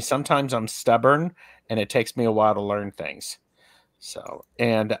trust me, sometimes I'm stubborn, and it takes me a while to learn things. So,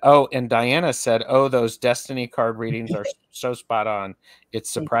 and Diana said, oh, those destiny card readings are so spot on. It's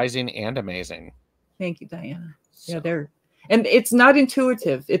surprising and amazing. Thank you, Diana. So. Yeah, and it's not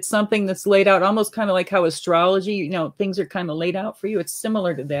intuitive. It's something that's laid out, almost kind of like how astrology, you know, things are kind of laid out for you. It's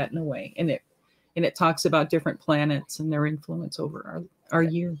similar to that in a way. And it talks about different planets and their influence over our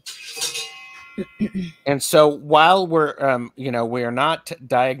year. And so while we're, you know, we're not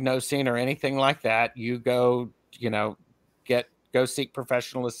diagnosing or anything like that, you go, you know, go seek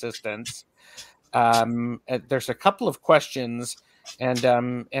professional assistance. There's a couple of questions, and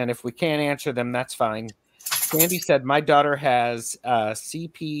if we can't answer them, that's fine. Sandy said, my daughter has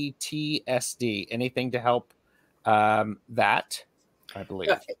CPTSD. Anything to help that, I believe?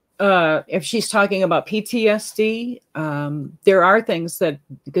 If she's talking about PTSD, there are things that,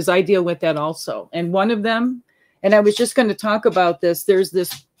 because I deal with that also. And one of them, and I was just going to talk about this, there's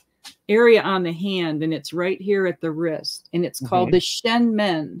this area on the hand, and it's right here at the wrist, and it's called the Shen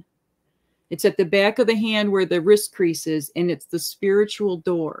Men. It's at the back of the hand where the wrist crease is, and it's the spiritual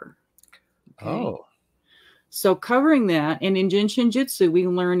door. Okay? Oh. So covering that, and in Jin Shin Jyutsu, we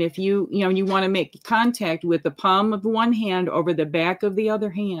learn if you want to make contact with the palm of one hand over the back of the other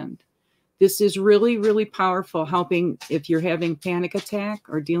hand. This is really, really powerful, helping if you're having panic attack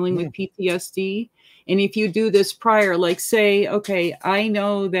or dealing with PTSD. And if you do this prior, like say, okay, I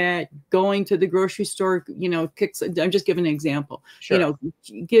know that going to the grocery store, you know, I'm just giving an example, you know,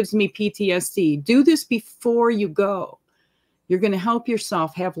 gives me PTSD. Do this before you go. You're going to help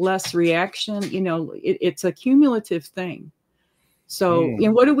yourself have less reaction. You know, it's a cumulative thing. So,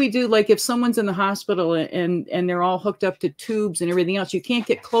 and what do we do? Like if someone's in the hospital and they're all hooked up to tubes and everything else, you can't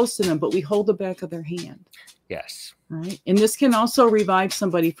get close to them, but we hold the back of their hand. Yes. Right. And this can also revive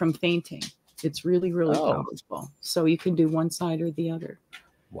somebody from fainting. It's really, really powerful. So you can do one side or the other.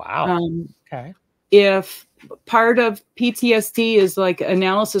 Wow. Okay. If part of PTSD is like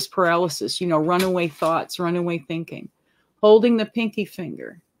analysis paralysis, you know, runaway thoughts, runaway thinking, holding the pinky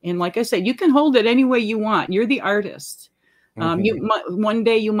finger. And like I said, you can hold it any way you want. You're the artist. One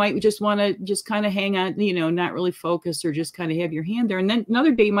day you might just want to just kind of hang on, you know, not really focus or just kind of have your hand there. And then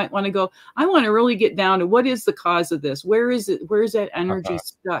another day you might want to go, I want to really get down to what is the cause of this? Where is it? Where is that energy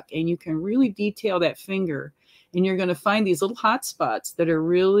stuck? And you can really detail that finger, and you're going to find these little hot spots that are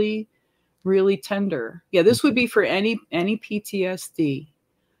really, really tender. Yeah, this would be for any PTSD.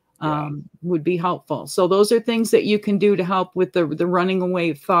 Would be helpful. So those are things that you can do to help with the running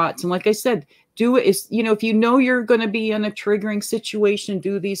away of thoughts. And like I said, do it is, you know, if you know you're going to be in a triggering situation,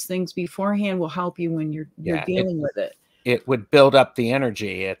 do these things beforehand will help you when you're dealing with it. It would build up the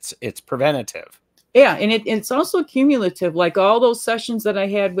energy. It's preventative. Yeah. And it's also cumulative, like all those sessions that I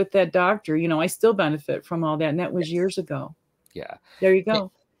had with that doctor, you know, I still benefit from all that. And that was years ago. Yeah. There you go.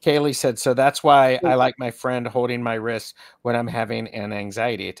 Kaylee said, so that's why I like my friend holding my wrist when I'm having an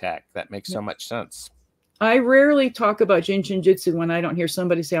anxiety attack. That makes so much sense. I rarely talk about Jin Shin Jyutsu when I don't hear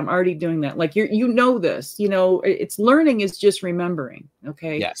somebody say, I'm already doing that. Like, you know this, you know, it's learning is just remembering.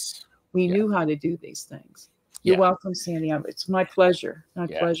 Okay. Yes. We knew how to do these things. You're welcome, Sandy. It's my pleasure. My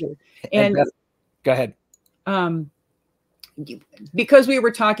pleasure. And go ahead. Because we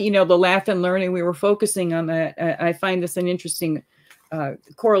were talking, you know, the laugh and learning, we were focusing on that. I find this an interesting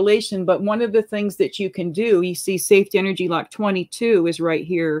correlation, but one of the things that you can do, you see safety energy lock 22 is right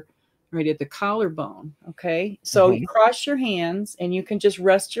here right at the collarbone. Okay. So you cross your hands and you can just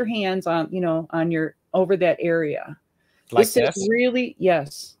rest your hands on, on your, over that area. Like This is really,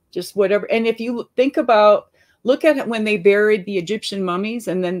 yes, just whatever. And if you think about, look at it when they buried the Egyptian mummies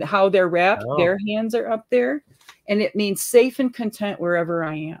and then how they're wrapped, their hands are up there. And it means safe and content wherever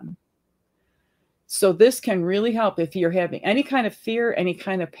I am. So this can really help if you're having any kind of fear, any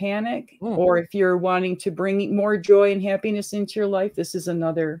kind of panic, or if you're wanting to bring more joy and happiness into your life. This is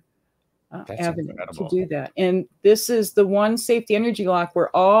another avenue to do that. And this is the one safety energy lock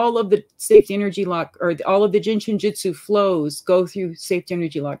where all of the safety energy lock, or all of the Jin Shin Jyutsu flows go through safety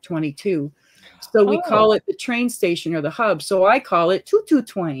energy lock 22. So we call it the train station or the hub. So I call it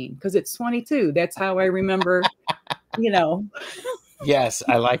 22 because it's 22. That's how I remember, Yes,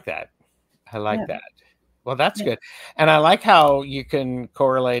 I like that. I like that. Well, that's good. And I like how you can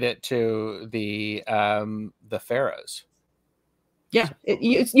correlate it to the pharaohs. Yeah,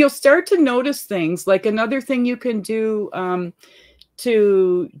 you'll start to notice things. Like another thing you can do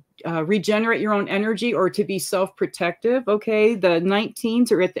to regenerate your own energy or to be self-protective. Okay, the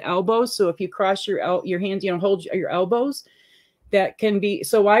 19s are at the elbows. So if you cross your hands, hold your elbows. That can be,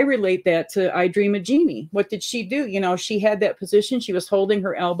 so I relate that to I Dream a Genie. What did she do? She had that position. She was holding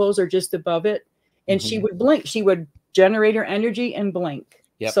her elbows or just above it, and she would blink. She would generate her energy and blink.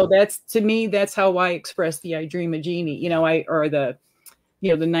 Yep. So that's, to me, that's how I express the I Dream a Genie, or the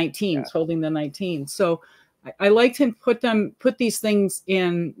 19s, holding the 19s. So I like to put these things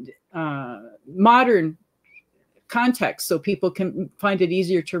in modern context so people can find it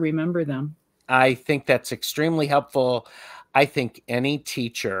easier to remember them. I think that's extremely helpful. I think any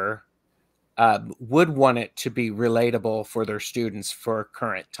teacher would want it to be relatable for their students for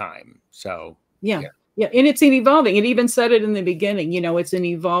current time. So yeah. And it's an evolving. It even said it in the beginning. It's an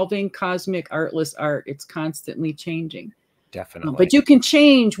evolving cosmic artless art. It's constantly changing. Definitely. But you can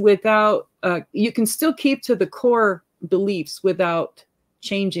change without. You can still keep to the core beliefs without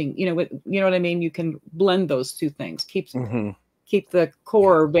changing. You know what I mean. You can blend those two things. Keep the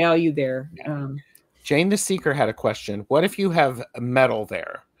core value there. Jane the Seeker had a question. What if you have metal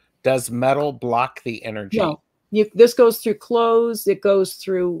there? Does metal block the energy? No. This goes through clothes. It goes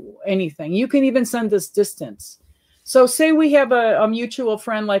through anything. You can even send this distance. So say we have a mutual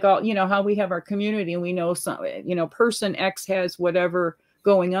friend, like how we have our community, and we know person X has whatever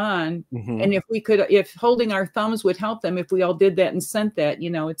going on. And if holding our thumbs would help them, if we all did that and sent that,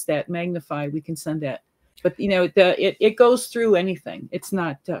 it's that magnified, we can send that. But it goes through anything. It's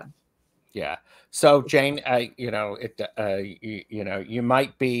not. Yeah. So Jane, you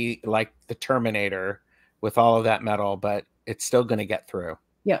might be like the Terminator with all of that metal, but it's still going to get through.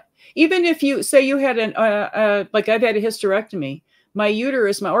 Yeah. Even if you say you had like I've had a hysterectomy, my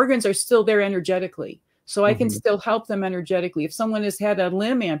uterus, my organs are still there energetically. So I can still help them energetically. If someone has had a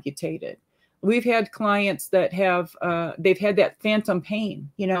limb amputated, we've had clients that have, they've had that phantom pain,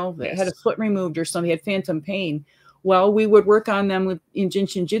 that had a foot removed or something, had phantom pain. Well, we would work on them in Jin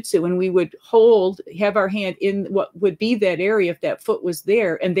Shin Jyutsu, and we would have our hand in what would be that area if that foot was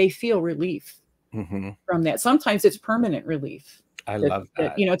there, and they feel relief from that. Sometimes it's permanent relief. I love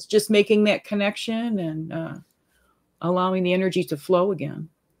that. It's just making that connection and allowing the energy to flow again.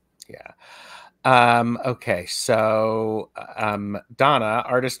 Yeah. Okay. So Donna,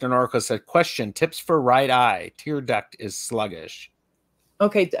 Artist and Oracle, said, question, tips for right eye. Tear duct is sluggish.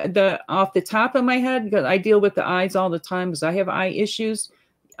 Okay, off the top of my head, because I deal with the eyes all the time because I have eye issues.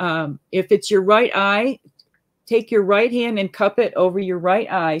 If it's your right eye, take your right hand and cup it over your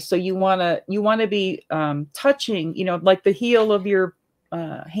right eye. So you wanna be touching, like the heel of your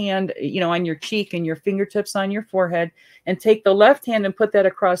hand, on your cheek, and your fingertips on your forehead, and take the left hand and put that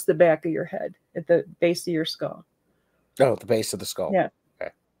across the back of your head at the base of your skull. Oh, the base of the skull. Yeah.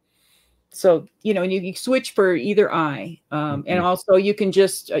 So, and you switch for either eye. And also you can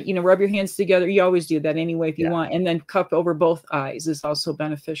just, rub your hands together. You always do that anyway if you want. And then cup over both eyes is also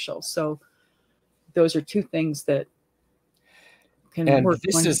beneficial. So those are two things that can work.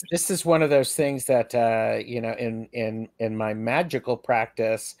 This is one of those things that, in my magical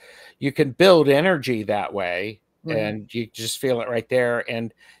practice, you can build energy that way. Right. And you just feel it right there.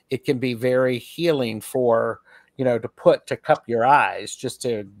 And it can be very healing for, to cup your eyes, just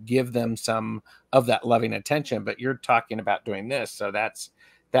to give them some of that loving attention. But you're talking about doing this. So that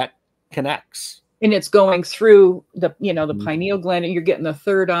connects. And it's going through the pineal gland, and you're getting the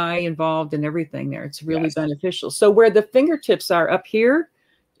third eye involved and everything there. It's really beneficial. So where the fingertips are up here,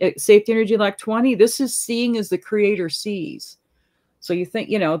 at Safety Energy Lock 20, this is seeing as the creator sees. So you think,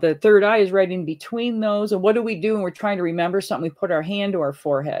 the third eye is right in between those. And what do we do when we're trying to remember something? We put our hand to our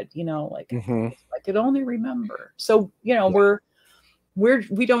forehead, I could only remember. So,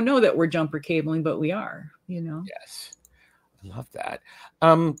 we don't know that we're jumper cabling, but we are, you know. Yes. I love that.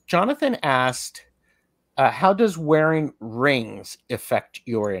 Jonathan asked, how does wearing rings affect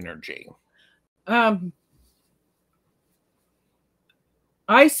your energy?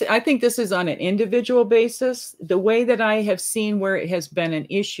 I think this is on an individual basis. The way that I have seen where it has been an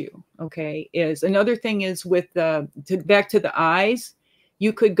issue, okay, is another thing is with back to the eyes.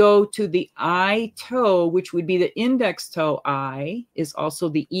 You could go to the eye toe, which would be the index toe. Eye is also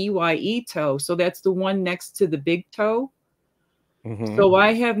the EYE toe. So that's the one next to the big toe. Mm-hmm. So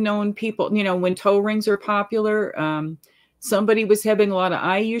I have known people, you know, when toe rings are popular, somebody was having a lot of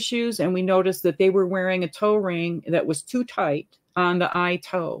eye issues, and we noticed that they were wearing a toe ring that was too tight on the eye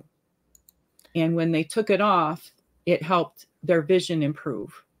toe. And when they took it off, it helped their vision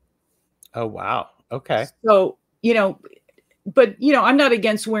improve. Oh, wow. Okay. So, you know, but, you know, I'm not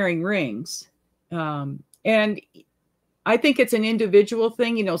against wearing rings. And I think it's an individual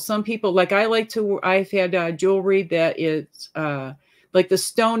thing. You know, some people, like I've had jewelry that is like the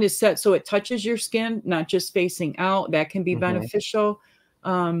stone is set so it touches your skin, not just facing out. That can be beneficial.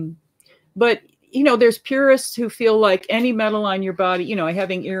 But, you know, there's purists who feel like any metal on your body, you know,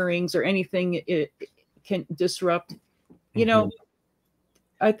 having earrings or anything, it can disrupt, you know.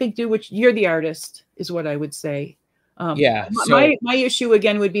 I think you're the artist is what I would say. Yeah. So my issue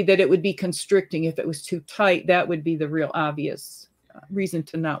again would be that it would be constricting. If it was too tight, that would be the real obvious reason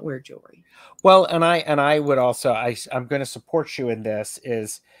to not wear jewelry. Well, and I would also, I'm going to support you in this,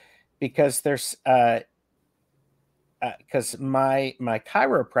 is because there's because my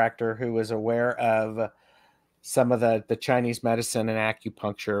chiropractor, who was aware of some of the Chinese medicine and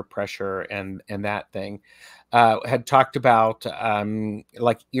acupuncture, pressure and that thing, had talked about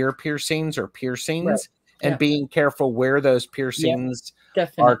like ear piercings or piercings, right, and being careful where those piercings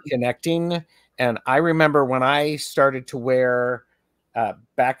are connecting. And I remember when I started to wear,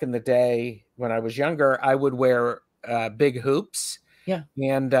 back in the day when I was younger, I would wear big hoops. Yeah.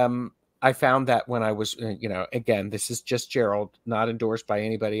 And I found that when I was, you know, again, this is just Gerald, not endorsed by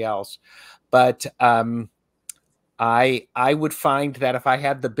anybody else, but I would find that if I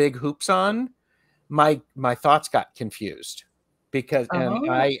had the big hoops on, my thoughts got confused because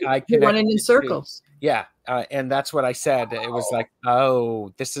I you're running in circles. Yeah, and that's what I said. It was like,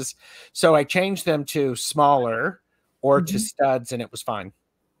 oh, this is, so I changed them to smaller or to studs, and it was fine.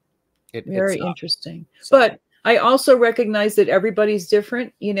 Very interesting. So. But I also recognize that everybody's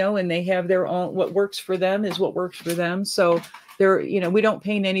different, you know, and they have their own, what works for them is what works for them. So you know, we don't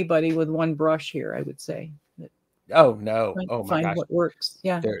paint anybody with one brush here, I would say. Oh no. Oh my gosh. Find what works.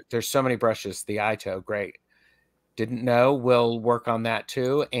 Yeah. There's so many brushes. The eye toe, great. Didn't know. We'll work on that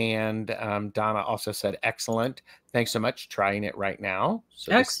too. And Donna also said, excellent. Thanks so much. Trying it right now.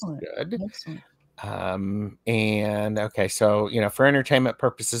 So excellent. Good. Excellent. And okay, so, you know, for entertainment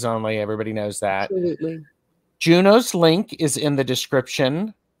purposes only, everybody knows that. Absolutely. Juno's link is in the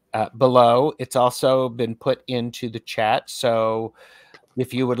description below. It's also been put into the chat. So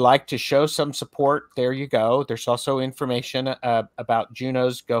if you would like to show some support, there you go. There's also information about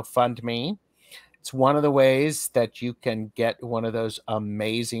Juno's GoFundMe. It's one of the ways that you can get one of those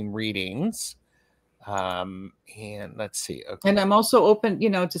amazing readings. And let's see. Okay. And I'm also open,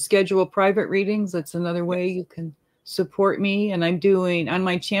 you know, to schedule private readings. That's another way you can support me. And I'm doing on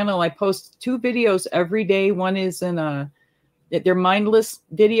my channel, I post 2 videos every day. One is they're mindless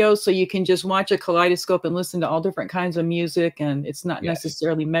videos, so you can just watch a kaleidoscope and listen to all different kinds of music, and it's not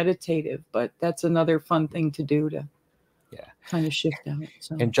necessarily meditative, but that's another fun thing to do to kind of shift out.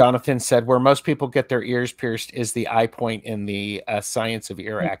 So. And Jonathan said, where most people get their ears pierced is the eye point in the science of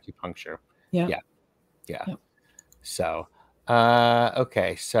ear acupuncture. Yeah. So,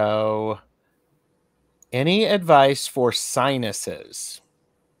 okay. So any advice for sinuses?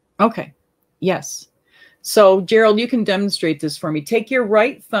 Okay. Yes. So Gerald, you can demonstrate this for me. Take your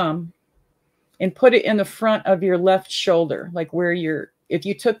right thumb and put it in the front of your left shoulder, like where if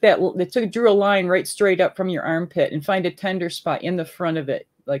you took drew a line right straight up from your armpit, and find a tender spot in the front of it,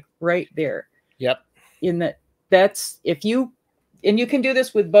 like right there. Yep. And you can do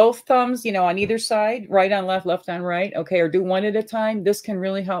this with both thumbs, you know, on either side, right on left, left on right. Okay. Or do one at a time. This can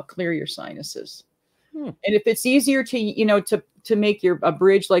really help clear your sinuses. And if it's easier to, you know, to make a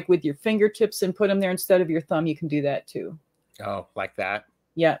bridge like with your fingertips and put them there instead of your thumb, you can do that too. Oh, like that?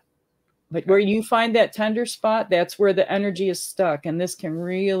 Yeah. But where you find that tender spot, that's where the energy is stuck. And this can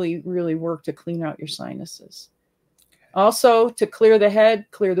really, really work to clean out your sinuses. Also, to clear the head,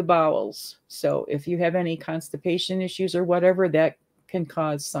 clear the bowels. So if you have any constipation issues or whatever, that can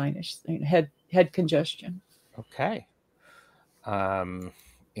cause head congestion. Okay.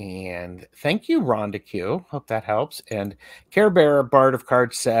 And thank you, Rhonda Q. Hope that helps. And Care Bear Bard of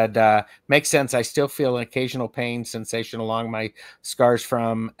Cards said, makes sense. I still feel an occasional pain sensation along my scars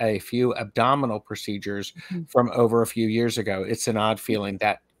from a few abdominal procedures from over a few years ago. It's an odd feeling,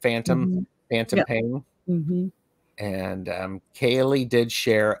 that phantom Yeah. pain. Mm-hmm. And Kaylee did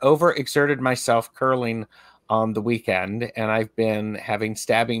share, overexerted myself curling on the weekend, and I've been having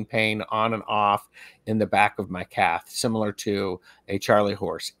stabbing pain on and off in the back of my calf, similar to a Charlie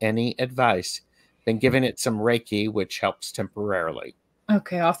horse. Any advice? Been giving it some Reiki, which helps temporarily.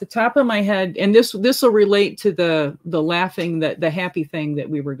 Okay, off the top of my head, and this will relate to the laughing, the happy thing that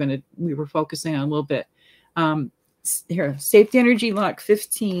we were focusing on a little bit. Here, safety energy lock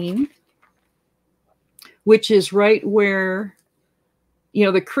 15, which is right where, you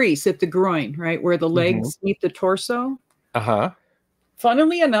know, the crease at the groin, right where the legs meet the torso.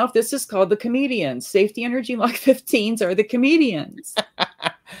 Funnily enough, this is called the comedians. Safety energy lock 15s are the comedians.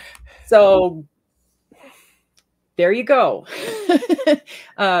 So there you go.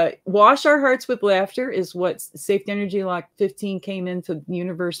 Wash our hearts with laughter is what safety energy lock 15 came into the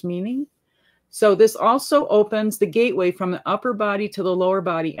universe meaning. So this also opens the gateway from the upper body to the lower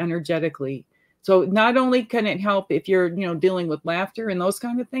body energetically. So not only can it help if you're, you know, dealing with laughter and those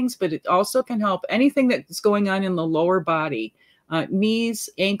kind of things, but it also can help anything that's going on in the lower body, knees,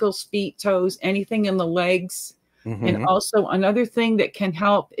 ankles, feet, toes, anything in the legs. And also another thing that can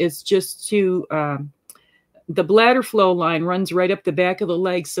help is just to, the bladder flow line runs right up the back of the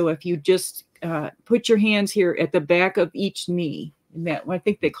leg. So if you just put your hands here at the back of each knee, and that, I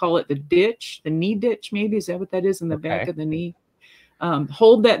think they call it the ditch, the knee ditch, maybe, is that what that is in the back of the knee?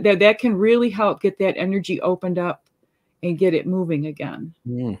 Hold that there. That can really help get that energy opened up and get it moving again.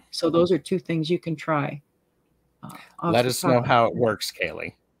 So those are two things you can try. Let us know how it works,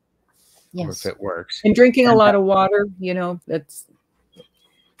 Kaylee. Yes. Or if it works. And drinking a lot of water, you know, that's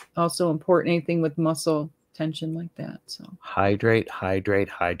also important. Anything with muscle tension like that. So hydrate, hydrate,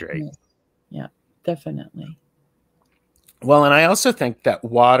 hydrate. Yeah, definitely. Well, and I also think that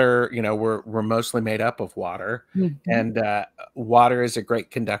water, you know, we're mostly made up of water, and water is a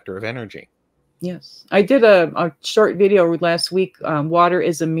great conductor of energy. Yes. I did a short video last week. Water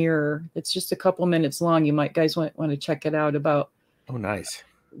is a mirror. It's just a couple minutes long. You might guys want to check it out about nice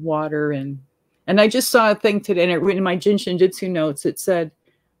water. And I just saw a thing today, and it written in my Jin Shin Jyutsu notes. It said,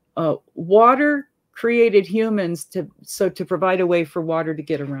 water created humans to provide a way for water to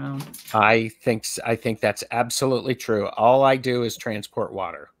get around. I think that's absolutely true. All I do is transport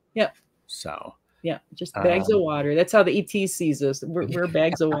water. Yep. So yeah, just bags of water. That's how the ET sees us. We're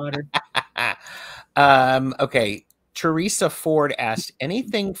bags of water. Okay. Teresa Ford asked,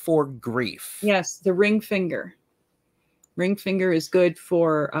 anything for grief? Yes, the ring finger. Ring finger is good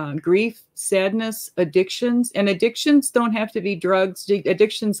for grief, sadness, addictions. And addictions don't have to be drugs.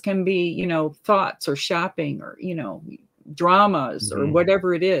 Addictions can be, you know, thoughts or shopping or, you know, dramas or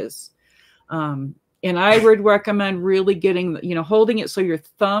whatever it is. And I would recommend really getting, you know, holding it so your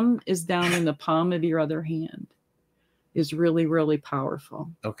thumb is down in the palm of your other hand is really, really powerful.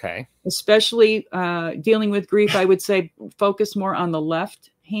 Okay. Especially dealing with grief, I would say focus more on the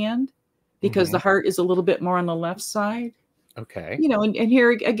left hand because the heart is a little bit more on the left side. Okay. You know, and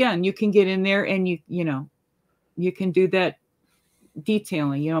here again, you can get in there and you know, you can do that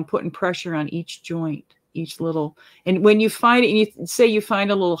detailing, you know, putting pressure on each joint, each little, and when you find it, and you say you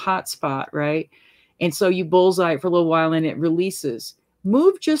find a little hot spot, right? And so you bullseye it for a little while and it releases.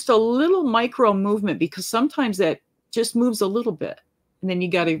 Move just a little micro movement because sometimes that just moves a little bit and then you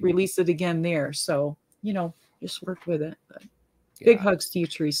got to release it again there. So, you know, just work with it. But big hugs to you,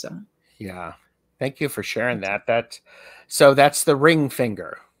 Teresa. Yeah. Thank you for sharing that. So that's the ring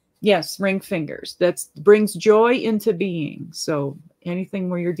finger. Yes, ring fingers. That brings joy into being. So anything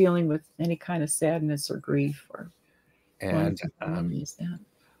where you're dealing with any kind of sadness or grief, or and use that.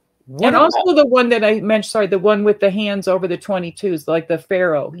 And also the one that I mentioned, sorry, the one with the hands over the 22s, like the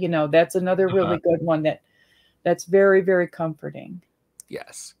Pharaoh. You know, that's another really good one that's very, very comforting.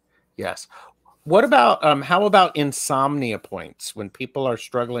 Yes, yes. What about how about insomnia points when people are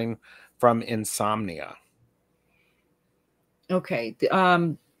struggling from insomnia? Okay.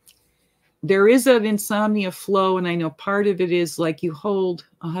 There is an insomnia flow, and I know part of it is like you hold,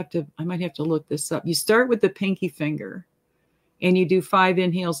 I might have to look this up. You start with the pinky finger and you do 5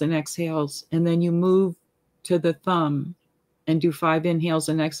 inhales and exhales, and then you move to the thumb and do 5 inhales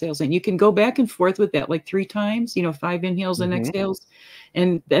and exhales. And you can go back and forth with that like 3 times, you know, 5 inhales and exhales.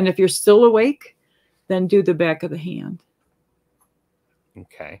 And then if you're still awake, then do the back of the hand.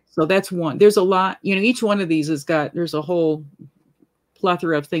 Okay. So that's one. There's a lot, you know, each one of these there's a whole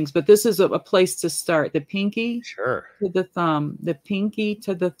plethora of things, but this is a place to start. The pinky Sure. to the thumb, the pinky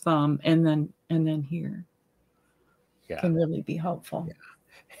to the thumb, and then here can really be helpful.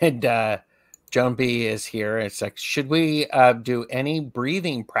 And Joan B is here. It's like, should we do any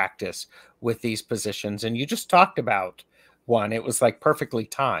breathing practice with these positions? And you just talked about one. It was like perfectly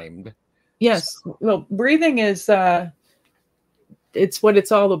timed. Yes. So. Well, breathing is it's what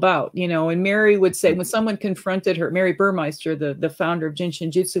it's all about, you know. And Mary would say, when someone confronted her, Mary Burmeister, the founder of Jin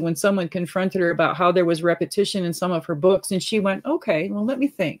Shin Jyutsu, when someone confronted her about how there was repetition in some of her books, and she went, okay, well, let me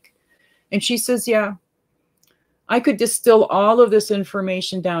think. And she says, yeah, I could distill all of this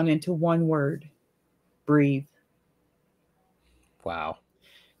information down into one word: breathe. Wow.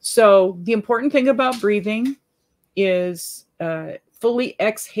 So the important thing about breathing is fully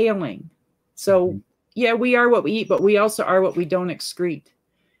exhaling. So yeah, we are what we eat, but we also are what we don't excrete.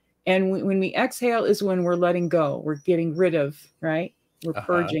 And when we exhale is when we're letting go. We're getting rid of, right? We're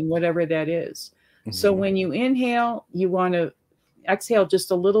purging, whatever that is. So when you inhale, you want to exhale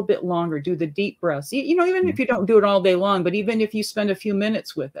just a little bit longer. Do the deep breaths. You know, even if you don't do it all day long, but even if you spend a few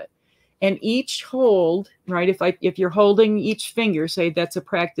minutes with it. And each hold, right? If you're holding each finger, say that's a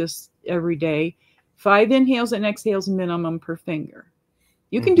practice every day, 5 inhales and exhales minimum per finger.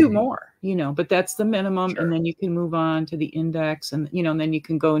 You can do more, you know, but that's the minimum. Sure. And then you can move on to the index, and, you know, and then you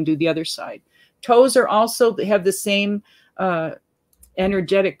can go and do the other side. Toes are also have the same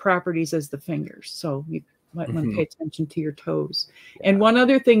energetic properties as the fingers. So you might want to pay attention to your toes. And one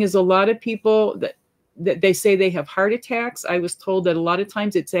other thing is, a lot of people that they say they have heart attacks. I was told that a lot of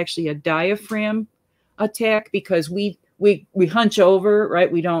times it's actually a diaphragm attack, because we hunch over, right?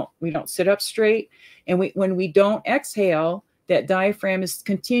 We don't sit up straight. And when we don't exhale, that diaphragm is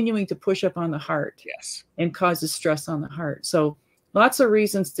continuing to push up on the heart. Yes. And causes stress on the heart. So lots of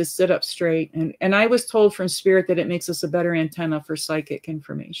reasons to sit up straight. And I was told from Spirit that it makes us a better antenna for psychic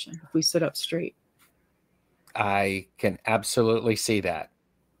information if we sit up straight. I can absolutely see that.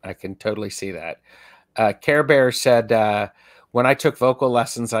 I can totally see that. Care Bear said, when I took vocal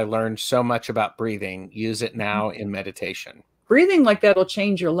lessons, I learned so much about breathing. Use it now in meditation. Breathing like that will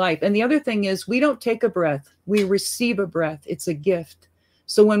change your life. And the other thing is, we don't take a breath. We receive a breath. It's a gift.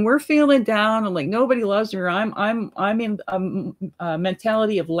 So when we're feeling down and like nobody loves me, or I'm in a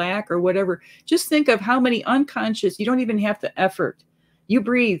mentality of lack or whatever, just think of how many unconscious, you don't even have to effort. You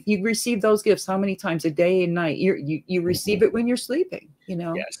breathe, you receive those gifts how many times a day and night. You receive it when you're sleeping, you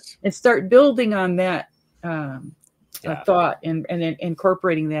know. Yes. And start building on that thought and then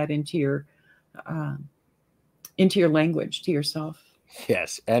incorporating that into your language, to yourself.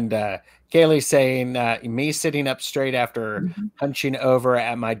 Yes. And Kaylee's saying, me sitting up straight after hunching over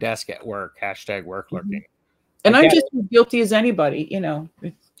at my desk at work, #work lurking. And I'm just as guilty as anybody, you know.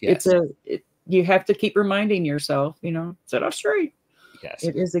 You have to keep reminding yourself, you know, sit up straight. Yes.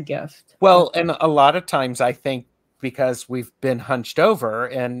 It is a gift. Well, and a lot of times I think, because we've been hunched over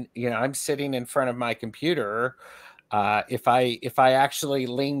and, you know, I'm sitting in front of my computer, if I actually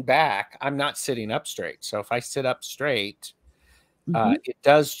lean back, I'm not sitting up straight. So if I sit up straight, it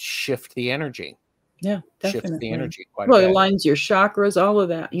does shift the energy. Yeah, definitely. Shift the energy quite a bit. Well, it aligns your chakras, all of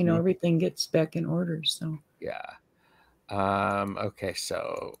that, you know, everything gets back in order. So yeah. Okay,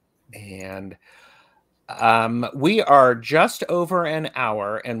 so, and we are just over an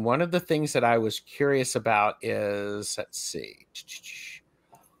hour, and one of the things that I was curious about is, let's see.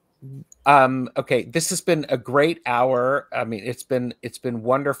 Okay, this has been a great hour. I mean, it's been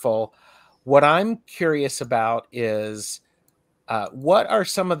wonderful. What I'm curious about is, what are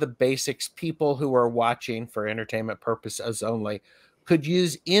some of the basics people who are watching for entertainment purposes only could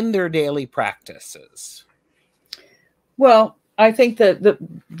use in their daily practices? Well, I think that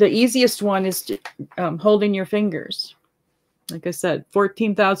the easiest one is to, holding your fingers. Like I said,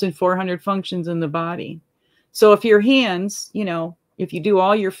 14,400 functions in the body. So if your hands, you know, if you do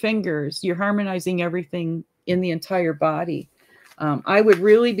all your fingers, you're harmonizing everything in the entire body. I would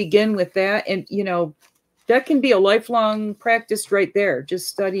really begin with that. And, you know, that can be a lifelong practice right there, just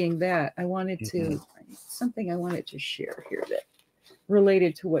studying that. I wanted to, something I wanted to share here that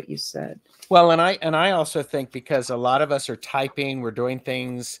related to what you said. Well, and I also think, because a lot of us are typing, we're doing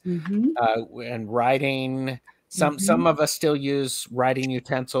things and writing. Some of us still use writing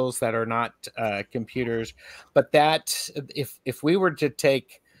utensils that are not computers, but that if we were to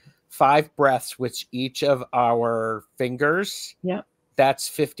take 5 breaths with each of our fingers, that's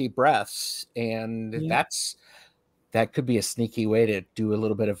 50 breaths, and that could be a sneaky way to do a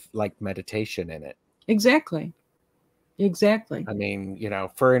little bit of like meditation in it. Exactly. Exactly. I mean, you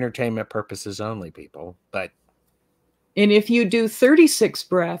know, for entertainment purposes only, people, but. And if you do 36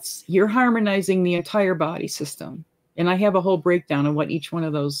 breaths, you're harmonizing the entire body system. And I have a whole breakdown of what each one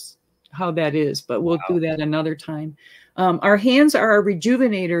of those, how that is, but we'll do that another time. Our hands are our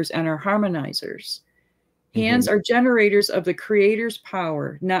rejuvenators and our harmonizers. Hands are generators of the Creator's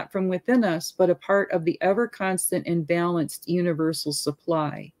power, not from within us, but a part of the ever-constant and balanced universal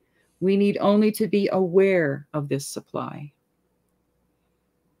supply. We need only to be aware of this supply.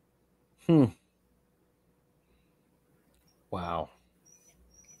 Wow.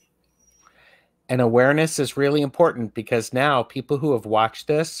 And awareness is really important, because now people who have watched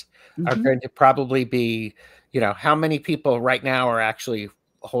this are going to probably be, you know, how many people right now are actually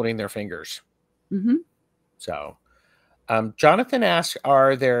holding their fingers? So, Jonathan asks,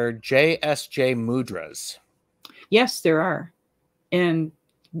 are there JSJ mudras? Yes, there are. And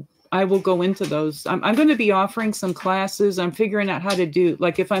I will go into those. I'm going to be offering some classes. I'm figuring out how to do,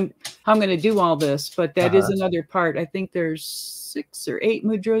 like, how I'm going to do all this, but that is another part. I think there's 6 or 8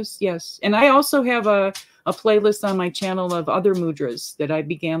 mudras. Yes. And I also have a playlist on my channel of other mudras that I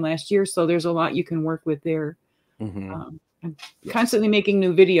began last year. So there's a lot you can work with there. I'm constantly making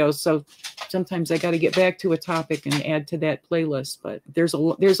new videos. So sometimes I got to get back to a topic and add to that playlist, but there's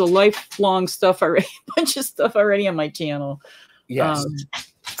a lifelong stuff already, a bunch of stuff already on my channel. Yes.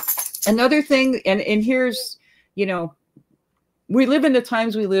 Another thing, and here's, you know, we live in the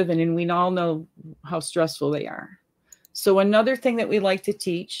times we live in, and we all know how stressful they are. So another thing that we like to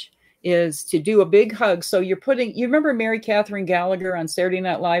teach is to do a big hug. So you remember Mary Catherine Gallagher on Saturday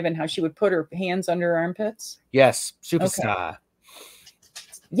Night Live and how she would put her hands under her armpits? Yes, superstar. Okay.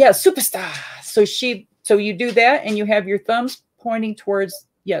 Yeah, superstar. So you do that, and you have your thumbs pointing towards,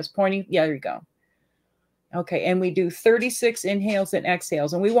 yeah, there you go. Okay, and we do 36 inhales and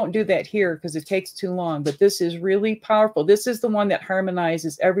exhales, and we won't do that here because it takes too long, but this is really powerful. This is the one that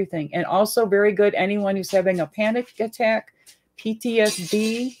harmonizes everything, and also very good, anyone who's having a panic attack,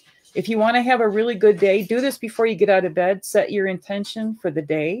 PTSD. If you want to have a really good day, do this before you get out of bed. Set your intention for the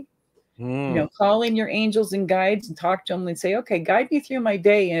day. You know, call in your angels and guides and talk to them and say, okay, guide me through my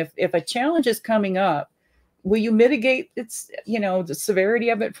day. And if a challenge is coming up, will you mitigate its, you know, the severity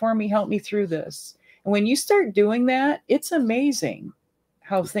of it for me? Help me through this. And when you start doing that, it's amazing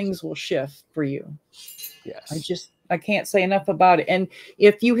how things will shift for you. Yes. I can't say enough about it. And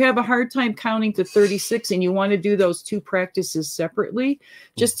if you have a hard time counting to 36 and you want to do those 2 practices separately,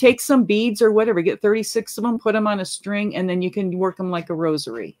 just take some beads or whatever, get 36 of them, put them on a string, and then you can work them like a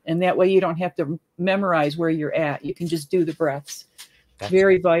rosary. And that way you don't have to memorize where you're at. You can just do the breaths. That's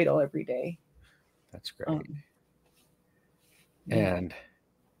very vital every day. That's great. And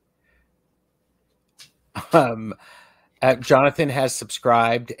Jonathan has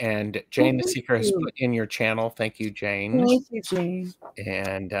subscribed, and Jane the Seeker has put in your channel. Thank you, Jane. Thank you, Jane.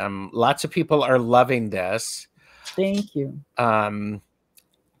 And lots of people are loving this. Thank you. I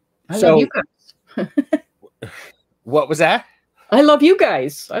love you guys. What was that? I love you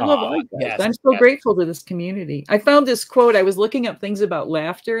guys. I love all you guys. Yes, I'm so grateful to this community. I found this quote. I was looking up things about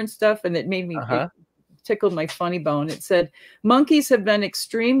laughter and stuff, and it made me it tickled my funny bone. It said, monkeys have been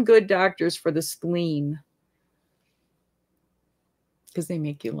extreme good doctors for the spleen. Because they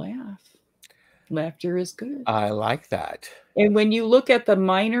make you laugh. Laughter is good. I like that. And when you look at the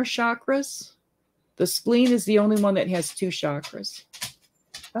minor chakras, the spleen is the only one that has 2 chakras.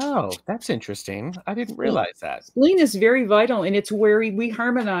 Oh, that's interesting. I didn't realize that. Spleen is very vital, and it's where we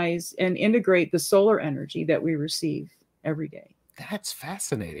harmonize and integrate the solar energy that we receive every day. That's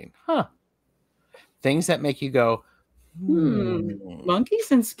fascinating. Huh. Things that make you go,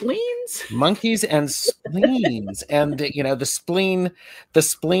 monkeys and spleens. Monkeys and spleens. And you know, the spleen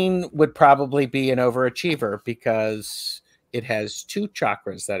would probably be an overachiever because it has 2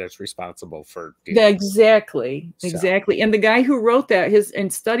 chakras that it's responsible for. Exactly. And the guy who wrote that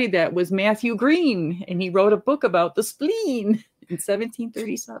and studied that was Matthew Green, and he wrote a book about the spleen in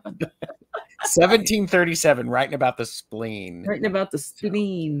 1737. 1737, writing about the spleen.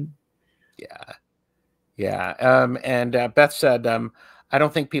 Yeah. And Beth said, I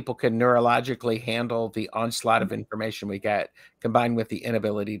don't think people can neurologically handle the onslaught of information we get, combined with the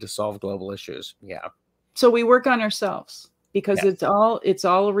inability to solve global issues. Yeah. So we work on ourselves, because it's all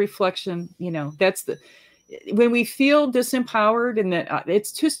a reflection. You know, that's when we feel disempowered and that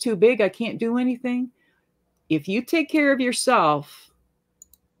it's just too big, I can't do anything. If you take care of yourself,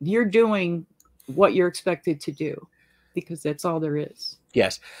 you're doing what you're expected to do, because that's all there is.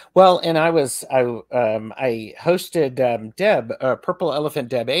 Yes. Well, and I hosted Deb, Purple Elephant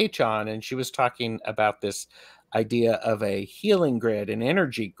Deb H on, and she was talking about this idea of a healing grid, an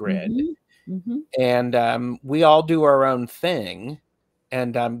energy grid. And we all do our own thing.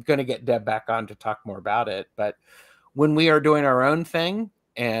 And I'm going to get Deb back on to talk more about it. But when we are doing our own thing,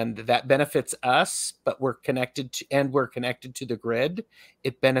 and that benefits us, but we're connected to, and we're connected to the grid.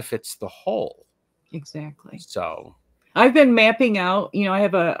 It benefits the whole. Exactly. So I've been mapping out, you know, I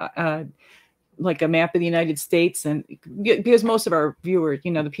have a like a map of the United States, and because most of our viewers,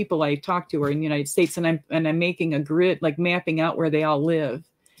 you know, the people I talk to are in the United States, and I'm making a grid, like mapping out where they all live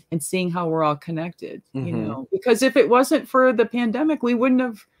and seeing how we're all connected, you know, because if it wasn't for the pandemic, we wouldn't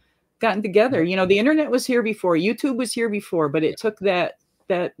have gotten together. You know, the internet was here before, YouTube was here before, but it took that,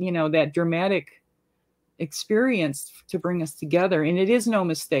 you know, that dramatic experience to bring us together. And it is no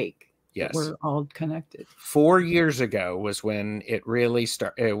mistake. Yes, we're all connected. 4 years ago was when it really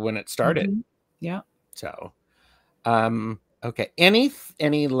started. When it started, yeah. So, okay.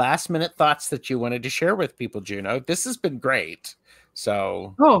 Any last minute thoughts that you wanted to share with people, Juno? This has been great.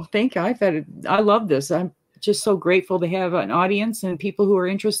 So, oh, thank you. I love this. I'm just so grateful to have an audience and people who are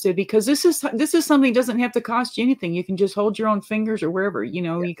interested, because this is something that doesn't have to cost you anything. You can just hold your own fingers or wherever, you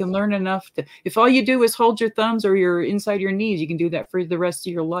know, you can learn enough to, if all you do is hold your thumbs or your inside your knees, you can do that for the rest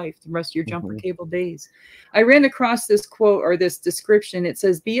of your life, the rest of your jumper cable days. I ran across this quote or this description. It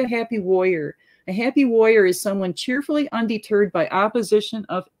says, be a happy warrior. A happy warrior is someone cheerfully undeterred by opposition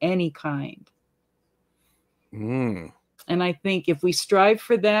of any kind. And I think if we strive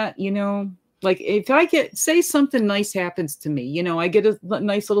for that, you know, like if I say something nice happens to me, you know, I get a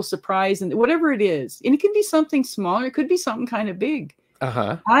nice little surprise, and whatever it is, and it can be something small, it could be something kind of big.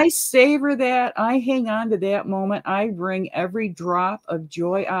 I savor that. I hang on to that moment. I bring every drop of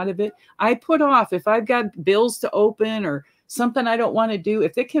joy out of it. I put off, if I've got bills to open or something I don't want to do,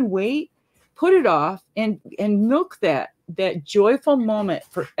 if it can wait, put it off and milk that joyful moment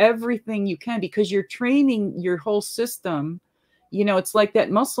for everything you can, because you're training your whole system. You know, it's like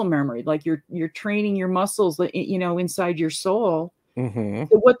that muscle memory, like you're training your muscles, you know, inside your soul,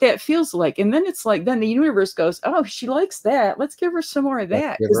 what that feels like. And then it's like, then the universe goes, oh, she likes that. Let's give her some more of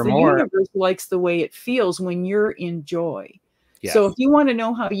that. Because the universe likes the way it feels when you're in joy. Yes. So if you want to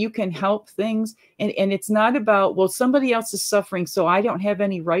know how you can help things, and it's not about, well, somebody else is suffering, so I don't have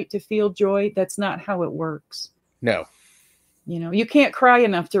any right to feel joy. That's not how it works. No. You know, you can't cry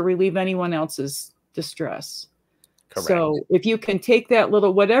enough to relieve anyone else's distress. Correct. So if you can take that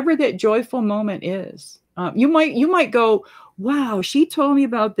little, whatever that joyful moment is, you might go, wow, she told me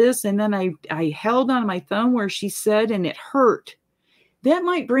about this, and then I held on my thumb where she said, and it hurt. That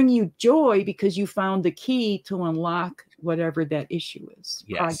might bring you joy because you found the key to unlock whatever that issue is.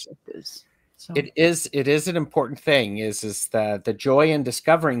 Yes. Project is. So it is an important thing, is the joy in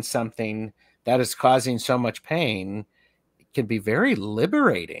discovering something that is causing so much pain can be very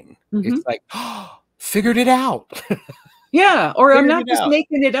liberating. It's like, oh, figured it out. Yeah, or I'm not just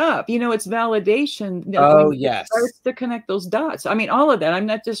making it up. You know, it's validation. Oh, yes. It starts to connect those dots. I mean, all of that. I'm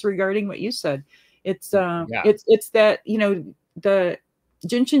not disregarding what you said. It's that, you know, the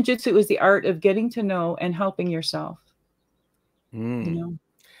Jin Shin Jyutsu is the art of getting to know and helping yourself. You know.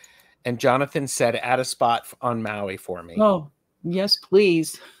 And Jonathan said, add a spot on Maui for me. Oh, yes,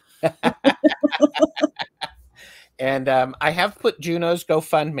 please. And I have put Juno's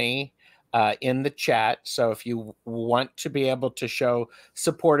GoFundMe in the chat. So if you want to be able to show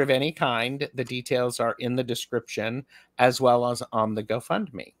support of any kind, the details are in the description as well as on the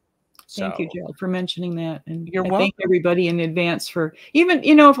GoFundMe. Thank you, Gerald, for mentioning that. And you're welcome. Thank everybody in advance for, even,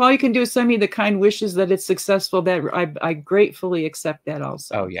 you know, if all you can do is send me the kind wishes that it's successful, that I gratefully accept that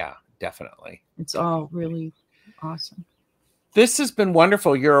also. Oh, yeah, definitely. It's all really awesome. This has been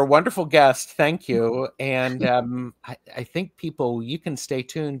wonderful. You're a wonderful guest. Thank you. And I think people, you can stay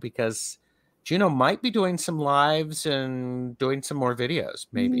tuned, because Juno might be doing some lives and doing some more videos,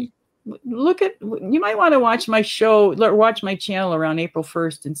 maybe. You might want to watch my show, watch my channel around April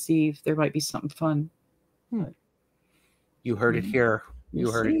 1st and see if there might be something fun. You heard it here. You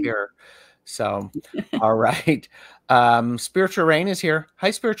heard it here. So, all right. Spiritual Rain is here.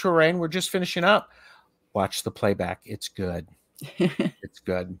 Hi, Spiritual Rain. We're just finishing up. Watch the playback. It's good. It's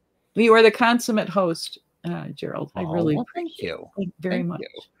good. You are the consummate host, Gerald. I really thank you very much.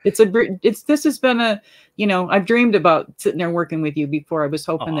 This has been a, you know, I've dreamed about sitting there working with you before. I was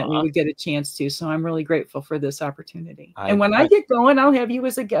hoping that we would get a chance to. So I'm really grateful for this opportunity. And when I get going, I'll have you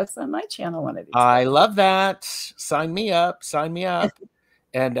as a guest on my channel one of these days. I love that. Sign me up. Sign me up.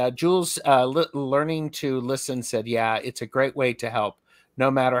 And Jules, learning to listen, said, yeah, it's a great way to help.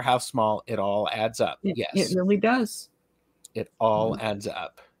 No matter how small, it all adds up. Yes, it really does. It all adds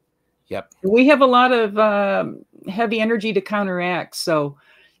up. Yep. We have a lot of heavy energy to counteract. So,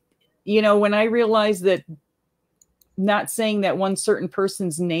 you know, when I realized that not saying that one certain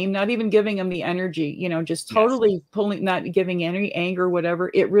person's name, not even giving them the energy, you know, just totally pulling, not giving any anger,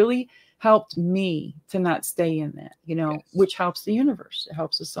 whatever. It really helped me to not stay in that, you know, which helps the universe. It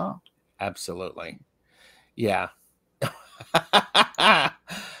helps us all. Absolutely. Yeah.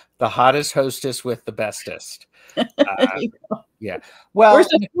 The hottest hostess with the bestest. Yeah. Well, where's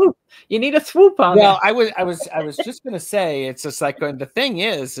the swoop? You need a swoop on well, that. I was just going to say, it's just like going, the thing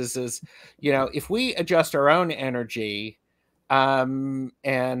is, you know, if we adjust our own energy, and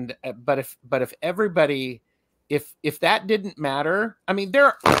but if everybody, if that didn't matter, I mean,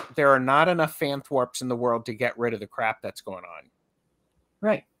 there are not enough fan thwarps in the world to get rid of the crap that's going on.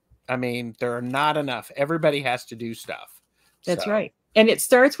 Right. I mean, there are not enough. Everybody has to do stuff. That's right. And it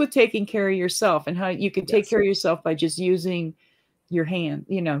starts with taking care of yourself, and how you can take care of yourself by just using your hand,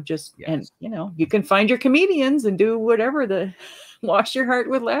 you know, just, and, you know, you can find your comedians and do whatever, wash your heart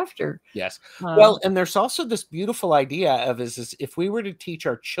with laughter. Yes. Well, and there's also this beautiful idea of is if we were to teach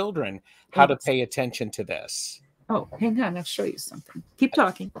our children how to pay attention to this. Oh, hang on. I'll show you something. Keep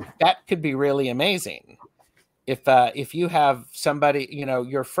talking. That could be really amazing. If you have somebody, you know,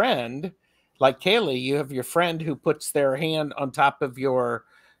 your friend, like Kaylee, you have your friend who puts their hand on top of your,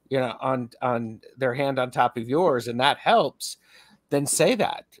 you know, on their hand on top of yours, and that helps, then say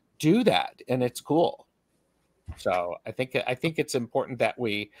that, do that, and it's cool. So I think it's important that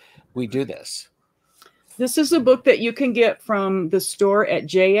we do this. This is a book that you can get from the store at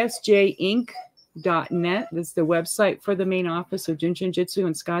jsjinc.net. That's the website for the main office of Jin Shin Jyutsu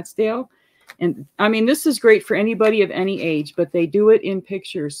in Scottsdale. And I mean, this is great for anybody of any age, but they do it in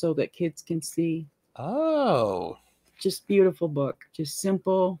pictures so that kids can see. Oh, just beautiful book, just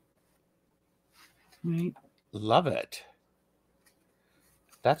simple. Right. Love it.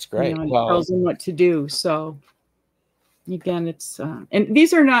 That's great. You know, it tells them what to do. So again, it's and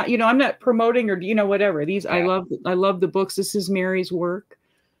these are not, you know, I'm not promoting or, you know, whatever. These I love the books. This is Mary's work.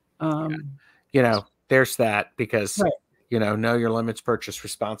 You know, there's that, because you know your limits, purchase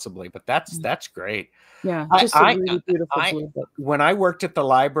responsibly. But that's great. Yeah, just a really beautiful book. When I worked at the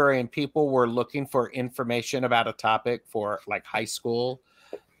library and people were looking for information about a topic for like high school,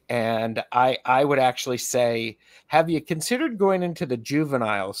 and I would actually say, have you considered going into the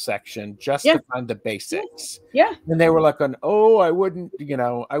juvenile section just to find the basics? Yeah. And they were like, oh, I wouldn't, you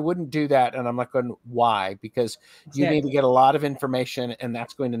know, I wouldn't do that. And I'm like, why? Because you need to get a lot of information, and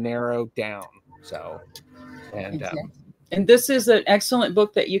that's going to narrow down. So, and this is an excellent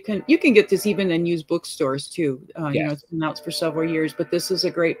book that you can get this even in used bookstores too. You know, it's been out for several years, but this is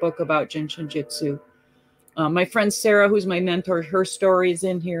a great book about Jin Shin Jyutsu. My friend Sarah, who's my mentor, her story is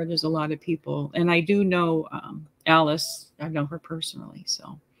in here. There's a lot of people, and I do know Alice. I know her personally,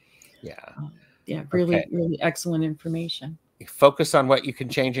 so really, really excellent information. Focus on what you can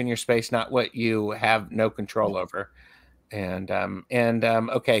change in your space, not what you have no control over. And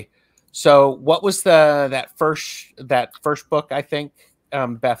okay. So what was that first book? I think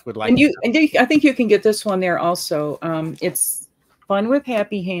Beth would like. I think you can get this one there also. It's Fun with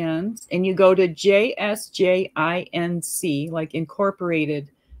Happy Hands, and you go to JSJINC, like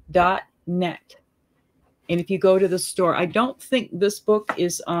incorporated.net. And if you go to the store, I don't think this book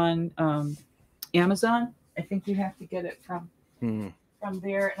is on Amazon. I think you have to get it from there.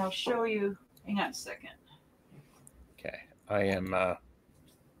 And I'll show you. Hang on a second. Okay, I am.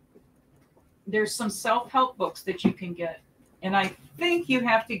 There's some self-help books that you can get, and I think you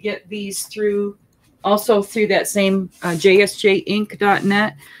have to get these through that same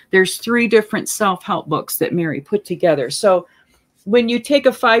jsjinc.net. There's 3 different self-help books that Mary put together. So when you take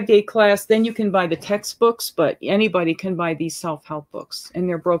a 5-day class, then you can buy the textbooks, but anybody can buy these self-help books, and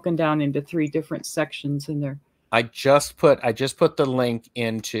they're broken down into 3 different sections in there. I just put the link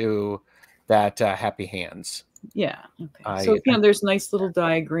into that Happy Hands. Yeah. Okay. So you know, there's nice little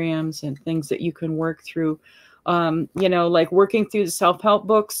diagrams and things that you can work through. You know, like working through the self-help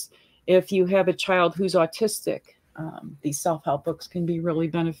books. If you have a child who's autistic, these self-help books can be really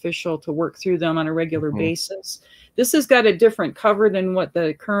beneficial to work through them on a regular basis. This has got a different cover than what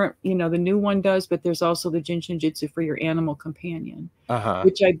the current, you know, the new one does, but there's also the Jin Shin Jyutsu for your animal companion,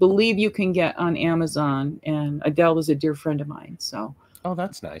 which I believe you can get on Amazon. And Adele is a dear friend of mine, so. Oh,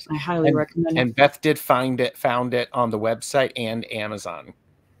 that's nice. I highly recommend it. And Beth did found it on the website and Amazon.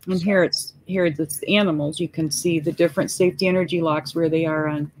 And here it's the animals. You can see the different safety energy locks where they are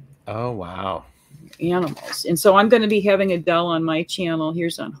on. Oh, wow. Animals. And so I'm going to be having Adele on my channel.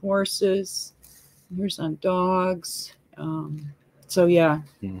 Here's on horses. Here's on dogs. So yeah,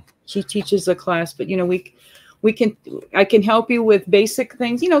 she teaches a class, but you know, I can help you with basic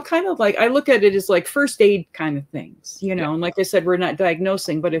things, you know, kind of like, I look at it as like first aid kind of things, you know, and like I said, we're not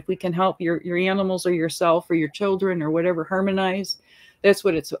diagnosing, but if we can help your animals or yourself or your children or whatever harmonize, that's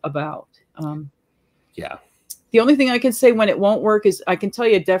what it's about. Yeah. The only thing I can say when it won't work is I can tell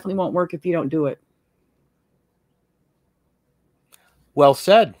you it definitely won't work if you don't do it. Well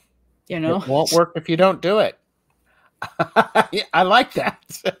said. You know, it won't work if you don't do it. I like that.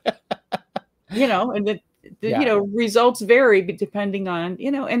 You know, and you know, results vary depending on,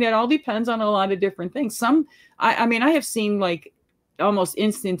 you know, and it all depends on a lot of different things. I mean, I have seen like almost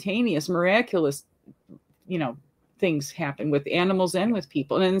instantaneous, miraculous, you know, things happen with animals and with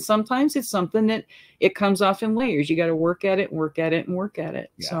people. And then sometimes it's something that it comes off in layers. You got to work at it and work at it and work at it.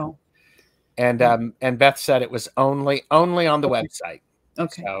 Yeah. So, and Beth said it was only on the website.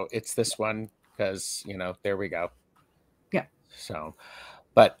 Okay. So it's this one because, you know, there we go. Yeah. So,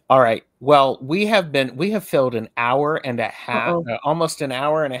 but all right. Well, we have filled an hour and a half, almost an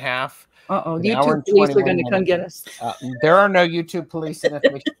hour and a half. YouTube police are going to come get us. There are no YouTube police, and if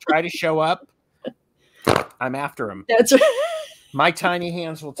they try to show up, I'm after them. That's right. My tiny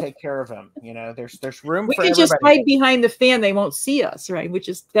hands will take care of them. You know, there's room we for can everybody. just hide behind the fan. They won't see us, right?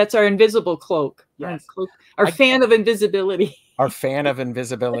 That's our invisible cloak. Yes. Our fan of invisibility. Our fan of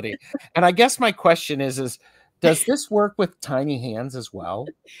invisibility. And I guess my question is does this work with tiny hands as well?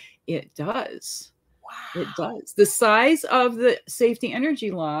 It does. Wow. It does. The size of the safety energy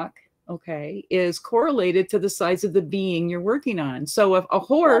lock, okay, is correlated to the size of the being you're working on. So if a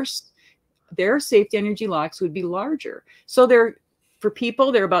horse, their safety energy locks would be larger. So for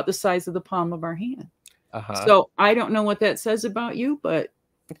people, they're about the size of the palm of our hand. So I don't know what that says about you, but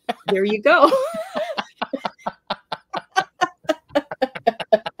there you go.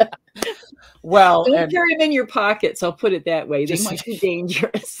 Well, don't carry them in your pockets. I'll put it that way. They might be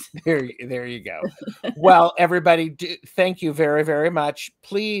dangerous. There you go. Well, everybody, thank you very, very much.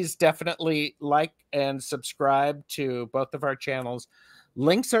 Please definitely like and subscribe to both of our channels.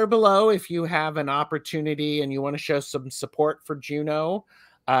 Links are below if you have an opportunity and you want to show some support for Juno.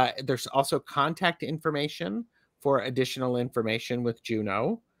 There's also contact information for additional information with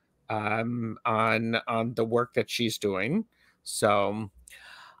Juno on the work that she's doing. So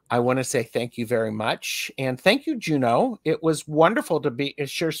I want to say thank you very much. And thank you, Juno. It was wonderful to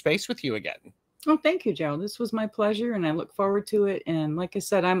share space with you again. Oh, thank you, Joe. This was my pleasure, and I look forward to it. And like I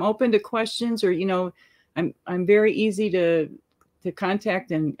said, I'm open to questions, or, you know, I'm very easy to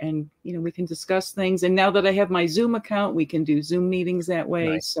contact, and you know, we can discuss things. And now that I have my Zoom account, we can do Zoom meetings that way.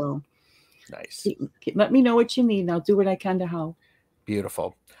 Nice. So nice. Let me know what you need, and I'll do what I can to help.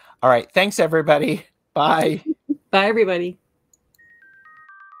 Beautiful. All right. Thanks, everybody. Bye. Bye, everybody.